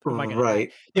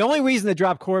 right. The only reason to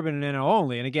drop Corbin in NL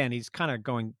only, and again, he's kind of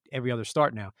going every other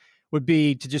start now, would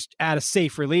be to just add a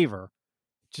safe reliever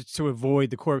to avoid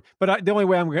the Corbin. But the only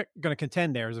way I'm going to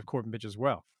contend there is if Corbin pitches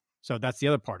well. So that's the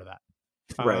other part of that.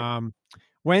 Right.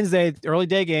 Wednesday, early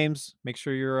day games. Make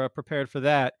sure you're prepared for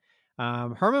that.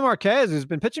 Herman Marquez has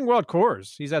been pitching well at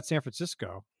Coors. He's at San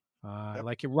Francisco. Yep.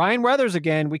 Like Ryan Weathers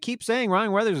again. We keep saying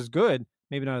Ryan Weathers is good.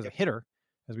 Maybe not as a hitter,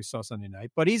 as we saw Sunday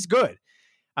night, but he's good.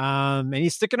 And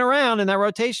he's sticking around in that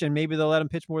rotation. Maybe they'll let him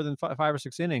pitch more than 5 or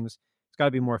 6 innings. It's got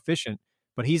to be more efficient.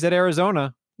 But he's at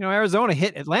Arizona. Arizona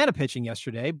hit Atlanta pitching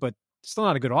yesterday, but still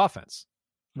not a good offense.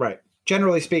 Right.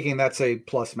 Generally speaking, that's a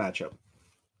plus matchup.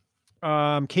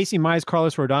 Casey Mize,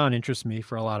 Carlos Rodon interests me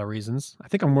for a lot of reasons. I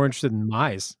think I'm more interested in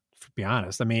Mize, to be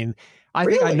honest. I mean, I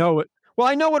think I know it. Well,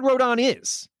 I know what Rodon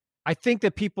is. I think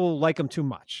that people like him too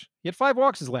much. He had 5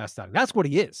 walks his last time. That's what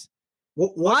he is.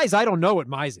 Mize, I don't know what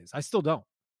Mize is. I still don't.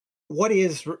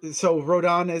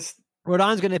 Rodon is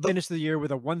Rodon's going to finish the year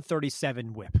with a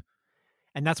 137 whip.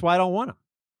 And that's why I don't want him.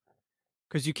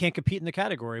 Because you can't compete in the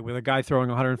category with a guy throwing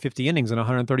 150 innings and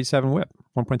 137 whip,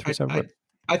 1.37 whip.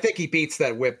 I think he beats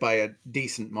that whip by a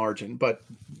decent margin, but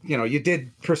you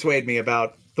did persuade me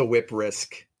about the whip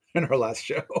risk in our last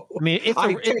show. I mean, it's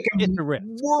a risk.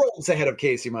 Worlds ahead of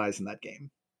Casey Mize in that game.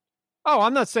 Oh,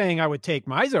 I'm not saying I would take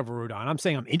Mize over Rodon. I'm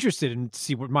saying I'm interested in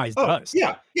see what Mize does.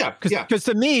 Yeah. Because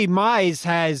to me, Mize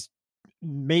has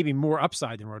maybe more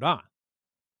upside than Rodon,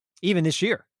 even this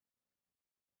year.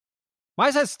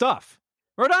 Mize has stuff.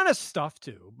 Rodon has stuff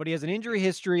too, but he has an injury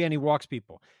history and he walks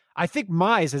people. I think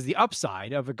Mize has the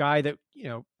upside of a guy that,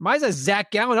 Mize has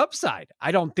Zach Gallen upside.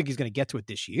 I don't think he's going to get to it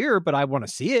this year, but I want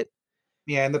to see it.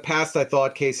 Yeah, in the past, I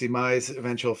thought Casey Mize's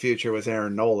eventual future was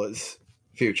Aaron Nola's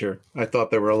future. I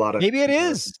thought there were a lot of... Maybe it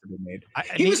is.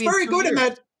 He was very good in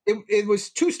that. It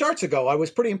was 2 starts ago. I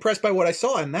was pretty impressed by what I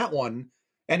saw in that one.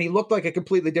 And he looked like a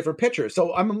completely different pitcher.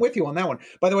 So I'm with you on that one.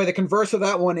 By the way, the converse of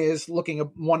that one is looking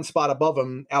one spot above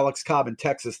him, Alex Cobb in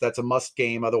Texas. That's a must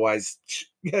game. Otherwise,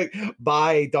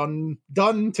 bye, done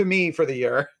to me for the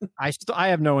year. I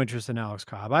have no interest in Alex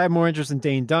Cobb. I have more interest in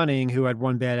Dane Dunning, who had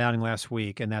one bad outing last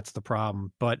week, and that's the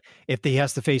problem. But if he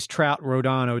has to face Trout,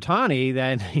 Rodon, Ohtani,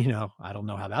 then, I don't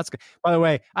know how that's going. By the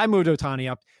way, I moved Ohtani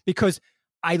up because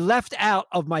I left out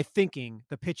of my thinking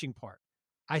the pitching part.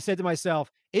 I said to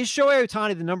myself, is Shohei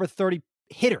Ohtani the number 30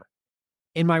 hitter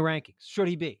in my rankings? Should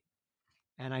he be?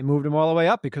 And I moved him all the way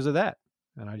up because of that.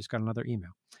 And I just got another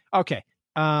email. Okay.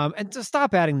 And to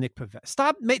stop adding Nick Pivetta.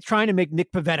 Stop trying to make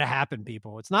Nick Pivetta happen,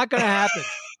 people. It's not going to happen.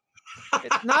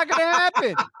 It's not going to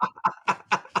happen.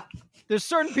 There's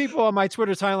certain people on my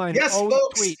Twitter timeline. Yes,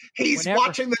 folks. He's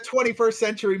watching the 21st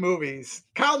century movies.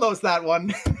 Kyle knows that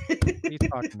one. What are you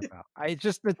talking about?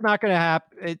 It's not going to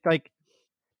happen. It's like,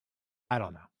 I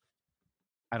don't know.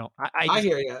 I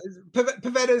hear you.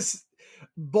 Pivetta's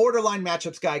borderline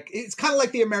matchups guy. It's kind of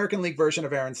like the American League version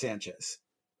of Aaron Sanchez.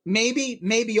 Maybe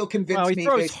you'll convince me. He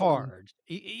throws hard.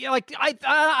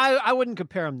 I wouldn't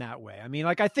compare him that way. I mean,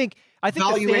 I think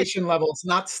valuation levels,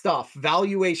 not stuff.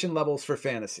 Valuation levels for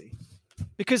fantasy.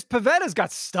 Because Pivetta's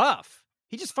got stuff.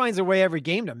 He just finds a way every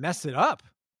game to mess it up.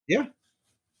 Yeah.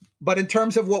 But in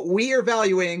terms of what we are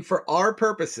evaluating for our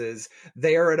purposes,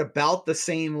 they are at about the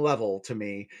same level to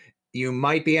me. You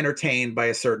might be entertained by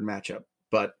a certain matchup,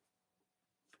 but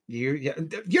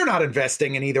you're not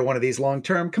investing in either one of these long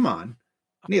term. Come on,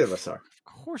 neither of us are. Of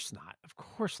course not.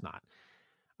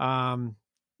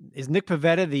 Is Nick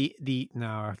Pivetta the?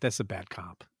 No, that's a bad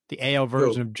comp. The AL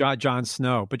version of Jon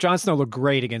Snow, but Jon Snow looked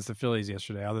great against the Phillies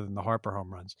yesterday, other than the Harper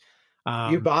home runs.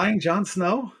 You buying Jon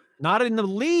Snow? Not in the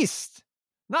least.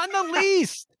 Not in the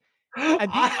least. And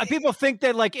people think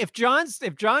that if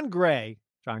John Gray,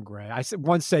 I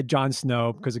once said Jon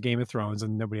Snow because of Game of Thrones,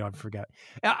 and nobody will ever forget.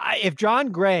 If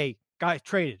John Gray got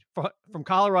traded from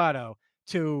Colorado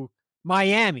to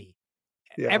Miami,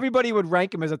 everybody would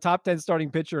rank him as a top 10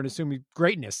 starting pitcher and assume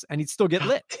greatness, and he'd still get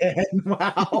lit. 10,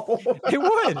 wow. It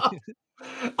would.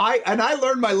 I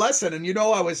learnred my lesson, and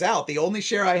I was out. The only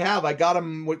share I have, I got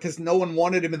him because no one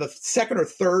wanted him in the second or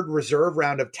third reserve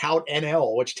round of Tout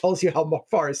NL, which tells you how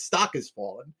far his stock has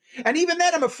fallen. And even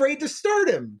then, I'm afraid to start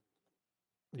him.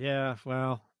 Yeah,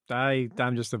 well,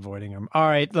 I'm just avoiding him. All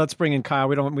right, let's bring in Kyle.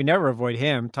 We never avoid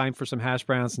him. Time for some hash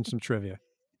browns and some trivia.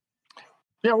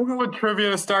 Yeah, we'll go with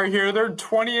trivia to start here. There are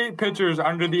 28 pitchers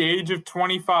under the age of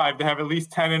 25 that have at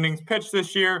least 10 innings pitched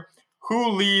this year. Who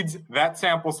leads that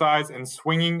sample size in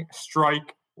swinging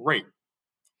strike rate?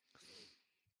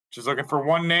 Just looking for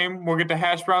one name. We'll get to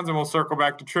hash browns and we'll circle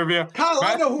back to trivia. Kyle,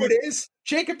 I know who it is.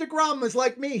 Jacob deGrom is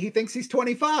like me. He thinks he's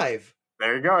 25.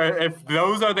 There you go. If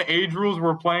those are the age rules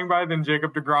we're playing by, then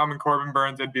Jacob deGrom and Corbin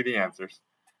Burns would be the answers.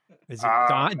 Is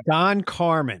it Don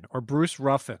Carmen or Bruce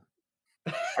Ruffin?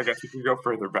 I guess you can go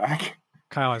further back.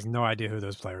 Kyle has no idea who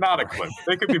those players are. Not a clue.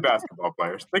 They could be basketball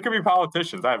players. They could be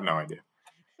politicians. I have no idea.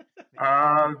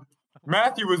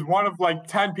 Matthew was one of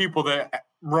 10 people that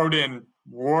wrote in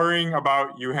worrying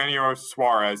about Eugenio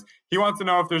Suarez. He wants to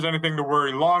know if there's anything to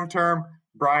worry long-term.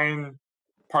 Brian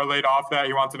parlayed off that.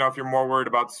 He wants to know if you're more worried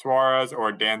about Suarez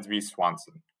or Dansby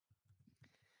Swanson.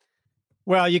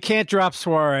 Well, you can't drop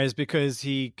Suarez because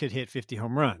he could hit 50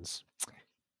 home runs.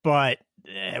 But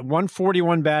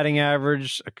 141 batting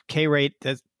average, a K rate,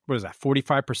 what is that,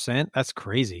 45%? That's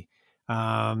crazy.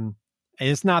 And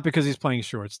it's not because he's playing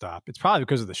shortstop. It's probably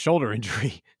because of the shoulder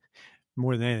injury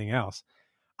more than anything else.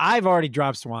 I've already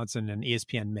dropped Swanson in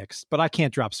ESPN mix, but I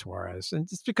can't drop Suarez. And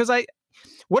it's because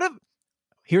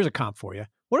here's a comp for you.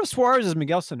 What if Suarez is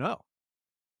Miguel Sano?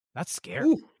 That's scary.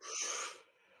 Ooh.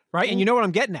 Right. And you know what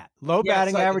I'm getting at? Low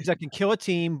batting Yes, average that can kill a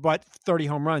team, but 30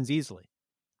 home runs easily.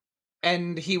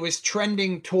 And he was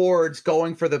trending towards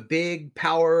going for the big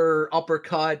power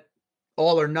uppercut,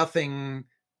 all or nothing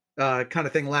kind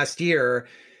of thing last year.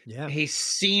 Yeah. He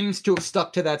seems to have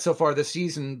stuck to that so far this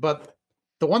season. But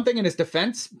the one thing in his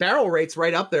defense, barrel rate's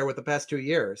right up there with the past 2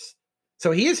 years.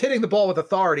 So he is hitting the ball with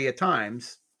authority at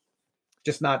times,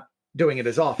 just not doing it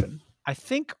as often. I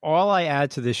think all I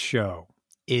add to this show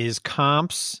is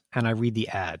comps and I read the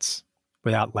ads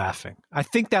without laughing. I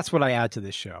think that's what I add to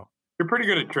this show. You're pretty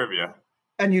good at trivia.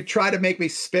 And you try to make me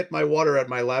spit my water at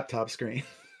my laptop screen.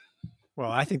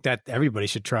 Well, I think that everybody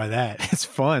should try that. It's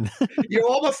fun. You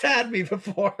almost had me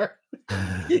before.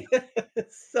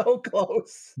 So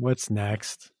close. What's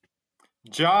next?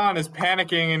 John is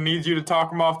panicking and needs you to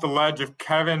talk him off the ledge of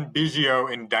Kevin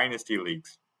Biggio in Dynasty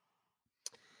Leagues.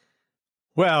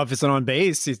 Well, if it's an on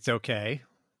base, it's okay.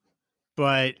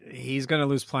 But he's going to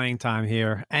lose playing time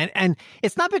here. And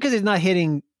it's not because he's not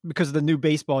hitting, because of the new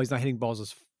baseball, he's not hitting balls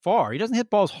as far. He doesn't hit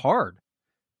balls hard.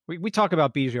 We talk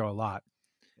about Biggio a lot.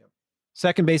 Yep.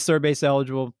 Second base, third base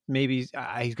eligible. Maybe he's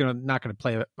not going to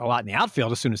play a lot in the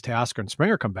outfield as soon as Teoscar and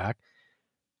Springer come back.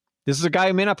 This is a guy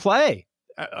who may not play.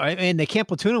 I mean, they can't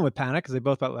platoon him with Panik because they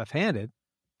both got left-handed.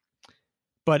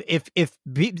 But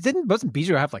wasn't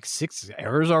Biggio have like 6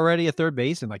 errors already at third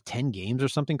base in like 10 games or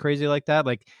something crazy like that?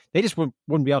 Like they just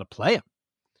wouldn't be able to play him.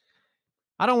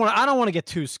 I don't want to get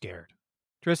too scared.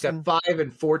 Tristan, got 5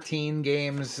 and 14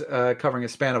 games, covering a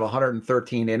span of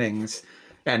 113 innings,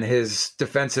 and his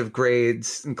defensive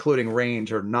grades, including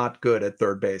range, are not good at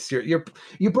third base. You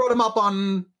brought him up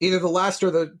on either the last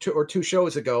or two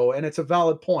shows ago, and it's a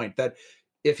valid point that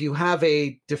if you have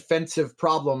a defensive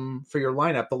problem for your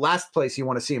lineup, the last place you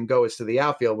want to see him go is to the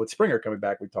outfield with Springer coming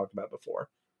back. We talked about before.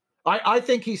 I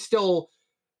think he's still.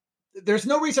 There's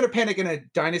no reason to panic in a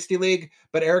dynasty league,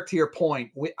 but Eric, to your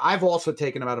point, I've also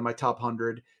taken him out of my top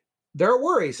 100. There are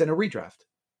worries in a redraft.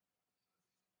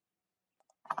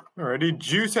 Alrighty,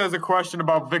 Juice has a question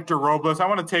about Victor Robles. I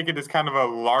want to take it as kind of a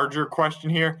larger question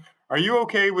here. Are you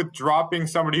okay with dropping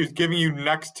somebody who's giving you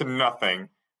next to nothing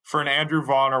for an Andrew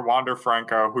Vaughn or Wander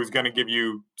Franco, who's going to give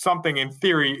you something in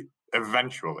theory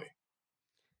eventually?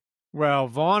 Well,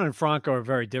 Vaughn and Franco are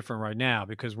very different right now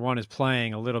because one is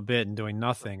playing a little bit and doing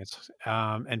nothing.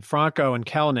 And Franco and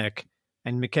Kelenic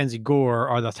and Mackenzie Gore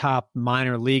are the top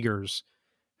minor leaguers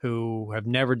who have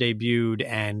never debuted,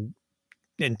 and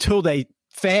until they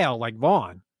fail, like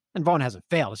Vaughn, and Vaughn hasn't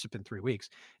failed. It's just been 3 weeks.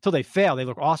 Until they fail, they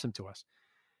look awesome to us.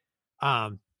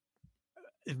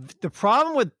 The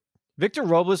problem with Victor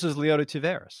Robles is Leody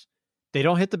Taveras. They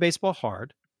don't hit the baseball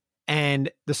hard, and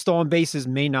the stolen bases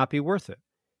may not be worth it.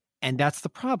 And that's the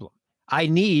problem.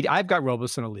 I've got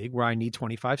Robles in a league where I need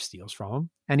 25 steals from him,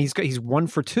 and he's 1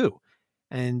 for 2,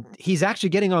 and he's actually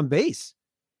getting on base.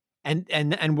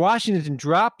 And Washington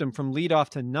dropped him from leadoff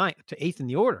to 8th in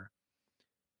the order.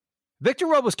 Victor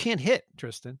Robles can't hit,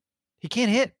 Tristan. He can't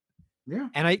hit. Yeah.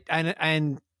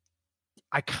 And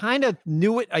I kind of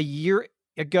knew it a year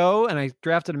ago, and I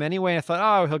drafted him anyway. And I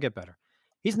thought, he'll get better.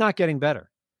 He's not getting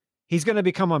better. He's going to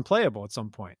become unplayable at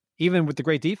some point, even with the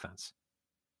great defense.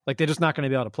 Like they're just not going to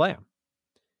be able to play him.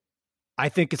 I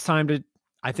think it's time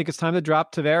to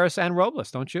drop Taveras and Robles,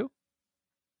 don't you?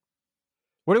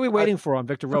 What are we waiting for on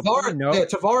Victor Robles?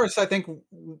 Taveras, I think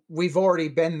we've already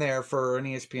been there for an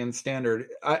ESPN standard.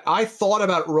 I thought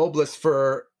about Robles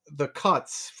for the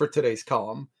cuts for today's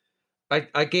column.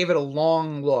 I gave it a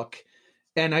long look,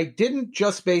 and I didn't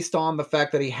just based on the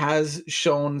fact that he has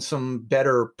shown some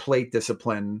better plate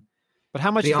discipline. But how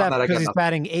much is that because he's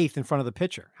batting 8th in front of the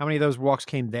pitcher? How many of those walks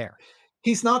came there?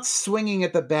 He's not swinging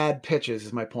at the bad pitches,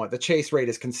 is my point. The chase rate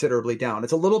is considerably down.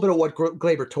 It's a little bit of what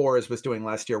Gleyber Torres was doing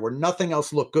last year, where nothing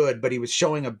else looked good, but he was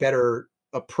showing a better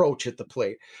approach at the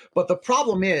plate. But the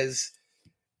problem is,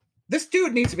 this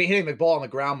dude needs to be hitting the ball on the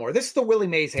ground more. This is the Willie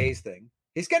Mays Hayes thing.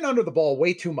 He's getting under the ball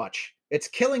way too much. It's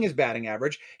killing his batting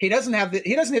average. He doesn't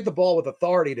hit the ball with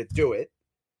authority to do it.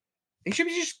 He should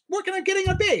be just working on getting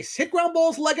on base. Hit ground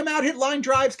balls, leg him out, hit line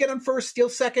drives, get on first, steal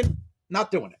second. Not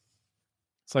doing it.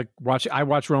 It's like I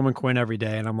watch Roman Quinn every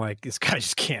day, and I'm like, this guy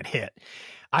just can't hit.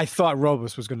 I thought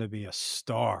Robles was going to be a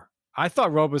star. I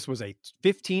thought Robles was a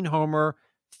 15-homer,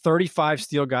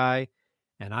 35-steal guy,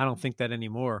 and I don't think that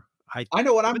anymore. I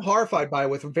know what I'm horrified by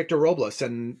with Victor Robles,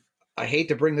 and I hate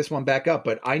to bring this one back up,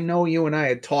 but I know you and I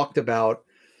had talked about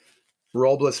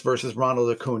Robles versus Ronald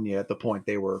Acuna at the point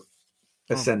they were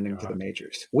ascending to the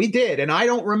majors. We did, and I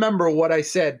don't remember what I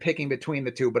said picking between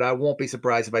the two, but I won't be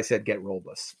surprised if I said get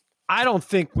Robles. I don't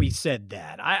think we said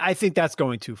that. I think that's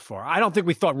going too far. I don't think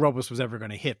we thought Robles was ever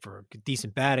going to hit for a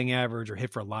decent batting average or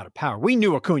hit for a lot of power. We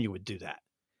knew Acuna would do that.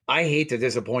 I hate to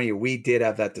disappoint you. We did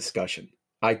have that discussion.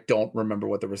 I don't remember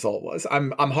what the result was.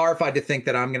 I'm horrified to think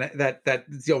that I'm gonna that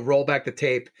you'll roll back the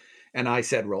tape, and I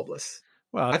said Robles.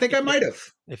 Well, I think I might have.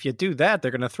 If you do that,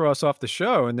 they're going to throw us off the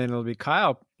show, and then it'll be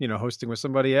Kyle, hosting with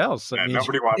somebody else. Yeah,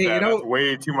 nobody wants that. That's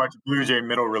way too much Blue Jay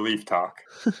middle relief talk.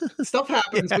 Stuff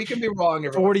happens. Yeah. We can be wrong.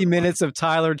 40 minutes of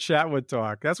Tyler Chatwood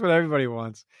talk. That's what everybody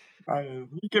wants. You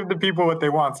give the people what they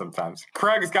want sometimes.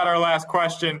 Craig's got our last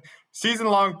question.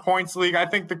 Season-long points league. I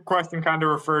think the question kind of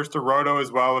refers to Roto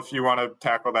as well, if you want to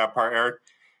tackle that part, Eric.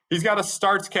 He's got a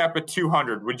starts cap at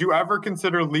 200. Would you ever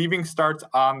consider leaving starts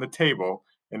on the table?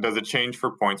 And does it change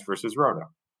for points versus Roto?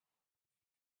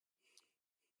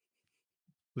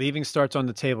 Leaving starts on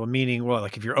the table, meaning, well,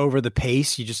 like if you're over the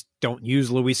pace, you just don't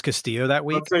use Luis Castillo that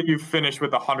week? Let's say you finish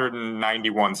with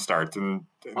 191 starts and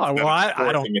I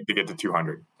don't it to get to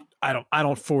 200. I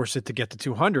don't force it to get to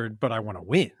 200, but I want to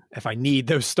win. If I need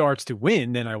those starts to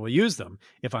win, then I will use them.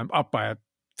 If I'm up by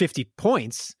 50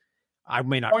 points, I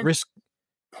may not risk.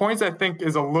 Points, I think,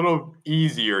 is a little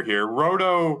easier here.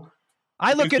 Roto,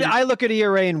 I look at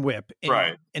ERA and WHIP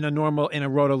in a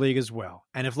Roto league as well.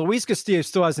 And if Luis Castillo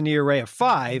still has an ERA of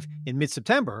 5 in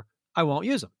mid-September, I won't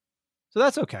use him. So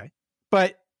that's okay.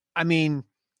 But I mean,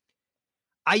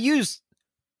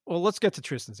 well, let's get to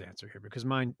Tristan's answer here because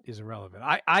mine is irrelevant.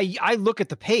 I look at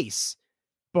the pace,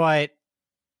 but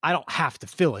I don't have to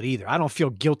fill it either. I don't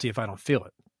feel guilty if I don't fill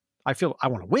it. I feel I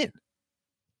want to win.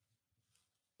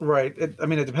 Right. It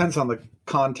depends on the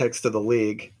context of the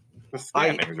league. The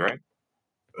standings, right?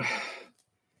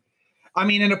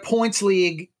 In a points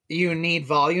league, you need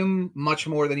volume much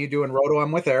more than you do in Roto.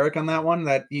 I'm with Eric on that one,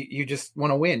 that you just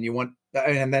want to win.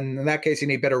 And then in that case, you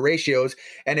need better ratios.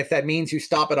 And if that means you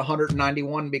stop at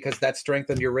 191 because that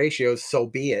strengthened your ratios, so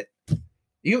be it.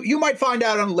 You might find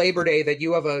out on Labor Day that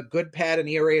you have a good pad and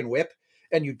ERA and WHIP,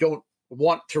 and you don't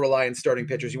want to rely on starting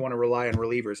pitchers. You want to rely on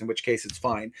relievers, in which case it's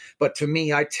fine. But to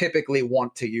me, I typically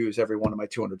want to use every one of my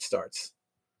 200 starts.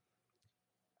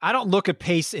 I don't look at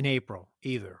pace in April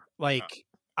either.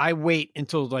 I wait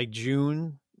until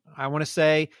June, I want to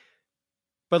say.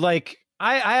 But I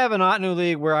have an Otno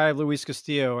league where I have Luis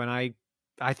Castillo, and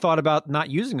I thought about not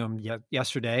using him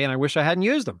yesterday, and I wish I hadn't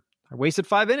used him. I wasted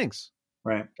 5 innings.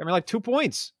 Right. Got me 2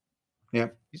 points. Yeah.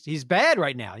 He's bad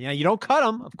right now. You don't cut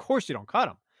him. Of course you don't cut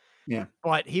him. Yeah.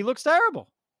 But he looks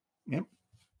terrible. Yep.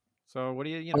 So what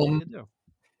do you do?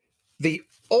 The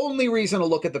only reason to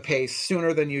look at the pace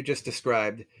sooner than you just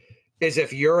described is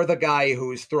if you're the guy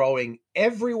who's throwing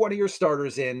every one of your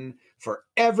starters in for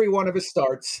every one of his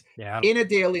starts in a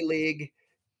daily league,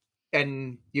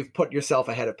 and you've put yourself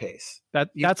ahead of pace.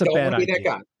 That's a bad idea. That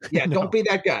guy. Yeah, no. Don't be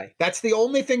that guy. That's the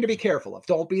only thing to be careful of.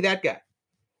 Don't be that guy.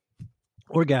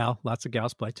 Or gal. Lots of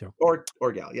gals play too. Or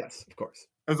gal, yes, of course.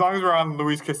 As long as we're on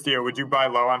Luis Castillo, would you buy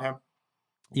low on him?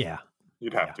 Yeah.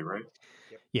 You'd have to, right?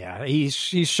 Yeah, he's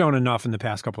shown enough in the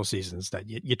past couple of seasons that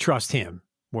you trust him,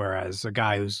 whereas a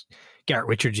guy who's Garrett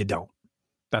Richards, you don't.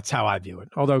 That's how I view it.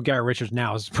 Although Garrett Richards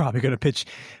now is probably going to pitch,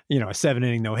 a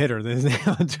 7-inning no-hitter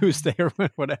on Tuesday or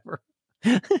whatever.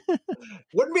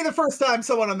 Wouldn't be the first time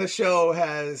someone on the show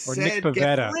has said,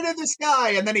 get rid of this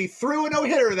guy, and then he threw a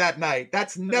no-hitter that night.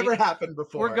 That's never happened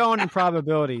before. We're going in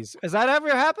probabilities. Has that ever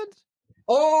happened?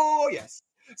 Oh, yes.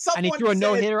 And he threw a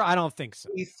no-hitter? I don't think so.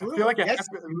 I feel like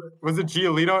was it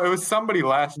Giolito? It was somebody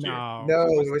last year. No,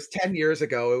 it was 10 years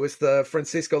ago. It was the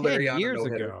Francisco Liriano 10 years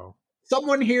no-hitter. ago.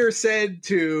 Someone here said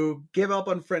to give up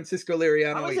on Francisco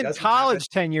Liriano. I was in college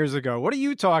 10 years ago. What are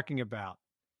you talking about?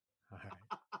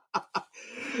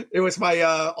 It was my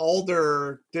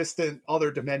older, distant,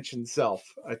 other dimension self,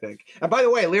 I think. And by the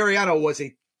way, Liriano was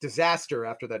a disaster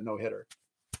after that no-hitter.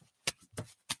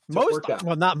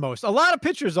 Not most. A lot of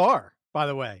pitchers are, by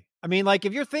the way.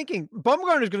 If you're thinking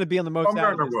Bumgarner is going to be on the most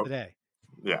out of this today.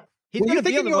 Yeah. Were you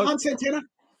thinking Johan Santana?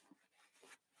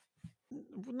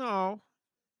 No.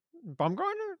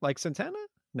 Bumgarner? Santana?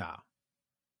 No.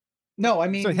 No,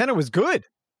 Santana was good.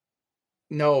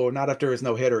 No, not after his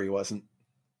no-hitter, he wasn't.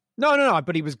 No,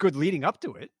 but he was good leading up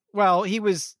to it. Well, he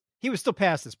was still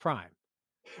past his prime.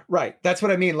 Right. That's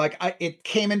what I mean. It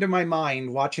came into my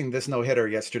mind watching this no-hitter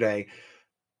yesterday.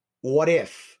 What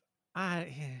if?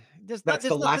 That's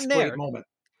the last great moment.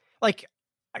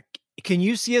 Can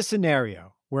you see a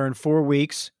scenario where in 4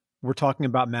 weeks we're talking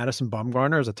about Madison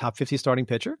Bumgarner as a top 50 starting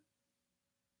pitcher?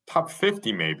 Top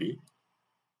 50, maybe.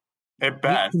 At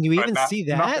best. Can you even see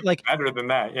that? Better than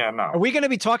that. Yeah, no. Are we going to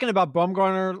be talking about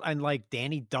Bumgarner and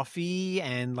Danny Duffy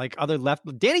and other left?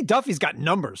 Danny Duffy's got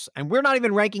numbers, and we're not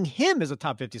even ranking him as a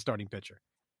top 50 starting pitcher.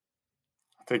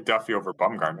 I'll take Duffy over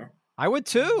Bumgarner. I would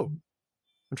too.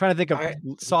 I'm trying to think of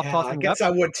soft thoughts. I guess I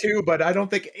would too, but I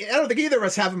don't think either of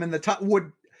us have him in the top.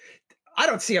 I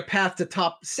don't see a path to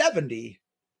top 70.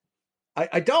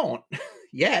 I don't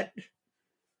yet.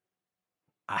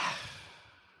 All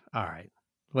right.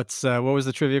 What was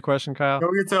the trivia question, Kyle?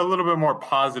 We'll get to a little bit more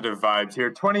positive vibes here.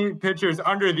 20 pitchers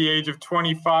under the age of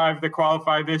 25 that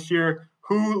qualify this year.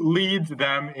 Who leads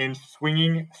them in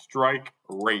swinging strike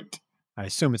rate? I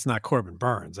assume it's not Corbin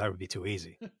Burns. That would be too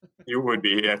easy. You would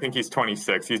be. I think he's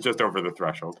 26. He's just over the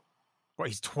threshold. What,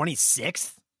 he's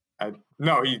 26th?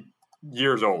 No, he's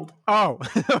years old. Oh,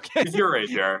 okay. He's your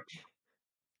age, Eric.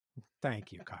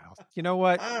 Thank you, Kyle. You know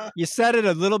what? You said it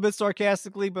a little bit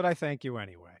sarcastically, but I thank you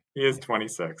anyway. He is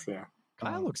 26, yeah.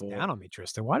 Kyle looks down on me,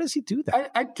 Tristan. Why does he do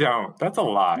that? I don't. That's a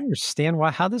lie. I don't understand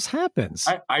how this happens.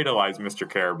 I idolize Mr.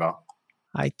 Carabell.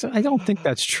 I don't think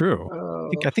that's true.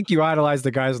 I think you idolize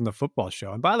the guys on the football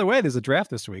show. And by the way, there's a draft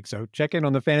this week, so check in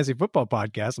on the Fantasy Football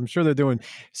Podcast. I'm sure they're doing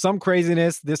some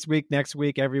craziness this week, next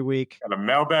week, every week. Got a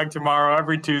mailbag tomorrow,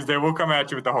 every Tuesday. We'll come at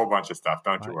you with a whole bunch of stuff.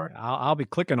 Don't you worry. I'll be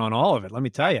clicking on all of it, let me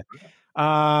tell you.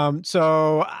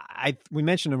 So we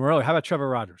mentioned him earlier. How about Trevor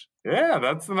Rogers? Yeah,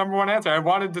 that's the number one answer. I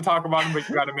wanted to talk about him, but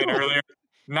you got him in earlier.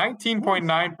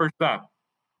 19.9%.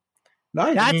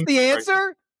 Nice. That's the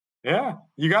answer? Yeah,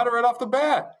 you got it right off the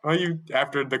bat. Well,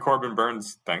 after the Corbin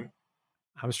Burns thing.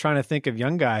 I was trying to think of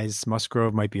young guys.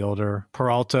 Musgrove might be older.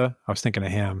 Peralta, I was thinking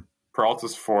of him.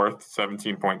 Peralta's fourth,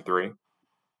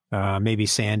 17.3. Maybe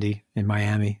Sandy in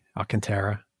Miami.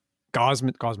 Alcantara.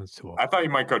 Gosman's too old. I thought you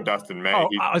might go Dustin May. Oh,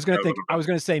 I was going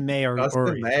to say May or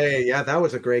May. Yeah, that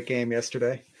was a great game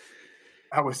yesterday.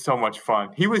 That was so much fun.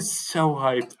 He was so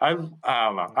hyped. I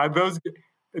don't know.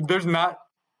 There's not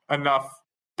enough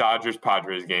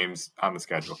Dodgers-Padres games on the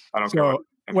schedule. I don't care.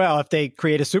 Well, if they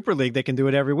create a super league, they can do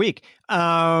it every week.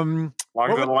 Longer than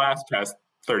the last test,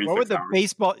 36 What would the hours.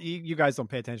 baseball? You guys don't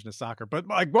pay attention to soccer, but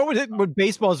what would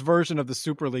baseball's version of the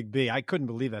super league be? I couldn't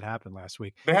believe that happened last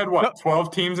week. They had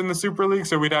 12 teams in the super league,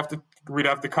 so we'd have to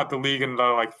cut the league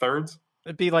into like thirds.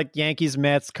 It'd be like Yankees,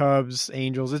 Mets, Cubs,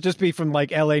 Angels. It'd just be from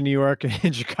like LA, New York,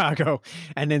 and Chicago,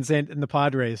 and then the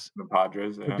Padres. The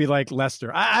Padres, yeah. It'd be like Leicester.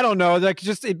 I don't know.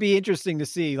 It'd be interesting to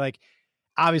see. Like,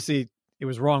 obviously, it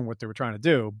was wrong what they were trying to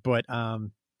do, but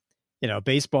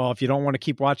baseball. If you don't want to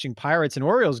keep watching Pirates and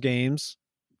Orioles games,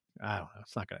 I don't know.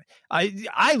 It's not gonna.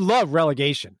 I love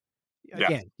relegation.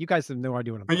 Again, you guys have no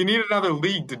idea what I'm. But you need another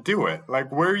league to do it.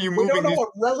 Like, where are you moving? You don't know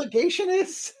what relegation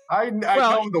is? I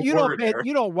know the word.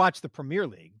 You don't watch the Premier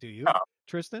League, do you,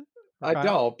 Tristan? I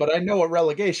don't, but I know what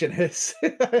relegation is.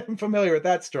 I'm familiar with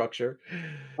that structure.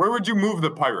 Where would you move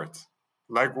the Pirates?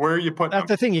 Like, where are you putting That's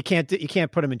them? the thing. You can't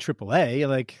put them in AAA.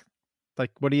 Like,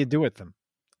 what do you do with them?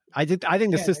 I think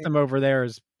the system over there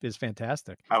is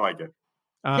fantastic. I like it.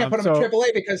 You can't put them in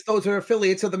AAA because those are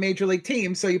affiliates of the major league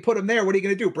team. So you put them there. What are you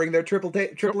going to do? Bring their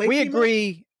AAA we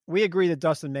team we agree that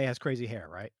Dustin May has crazy hair,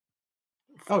 right?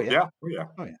 Oh yeah.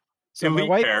 So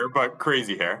elite hair, but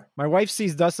crazy hair. My wife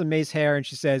sees Dustin May's hair and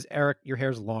she says, "Eric, your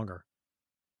hair's longer."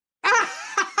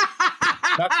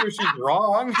 Not sure she's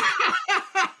wrong.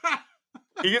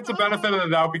 He gets the benefit of the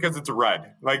doubt because it's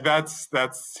red. Like that's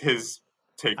his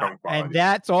take home quality. And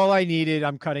that's all I needed.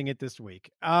 I'm cutting it this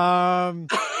week.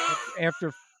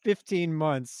 After 15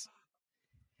 months.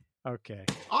 Okay.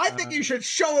 I think you should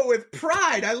show it with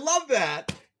pride. I love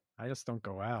that. I just don't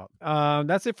go out.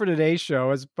 That's it for today's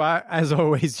show. As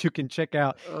always, you can check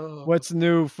out what's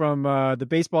new from the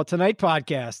Baseball Tonight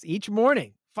podcast each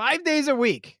morning, 5 days a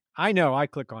week. I know I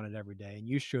click on it every day, and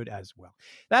you should as well.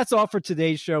 That's all for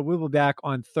today's show. We'll be back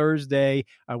on Thursday,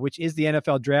 which is the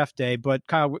NFL draft day. But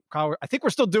Kyle, I think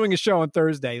we're still doing a show on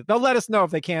Thursday. They'll let us know if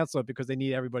they cancel it because they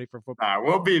need everybody for football.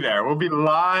 We'll be there. We'll be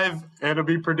live. It'll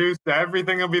be produced.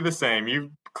 Everything will be the same.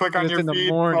 You click on your feed. In the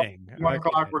morning. 1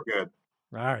 o'clock, we're good.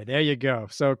 All right, there you go.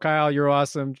 So Kyle, you're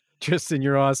awesome. Tristan,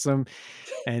 you're awesome.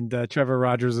 And Trevor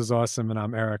Rogers is awesome. And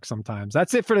I'm Eric sometimes.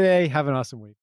 That's it for today. Have an awesome week.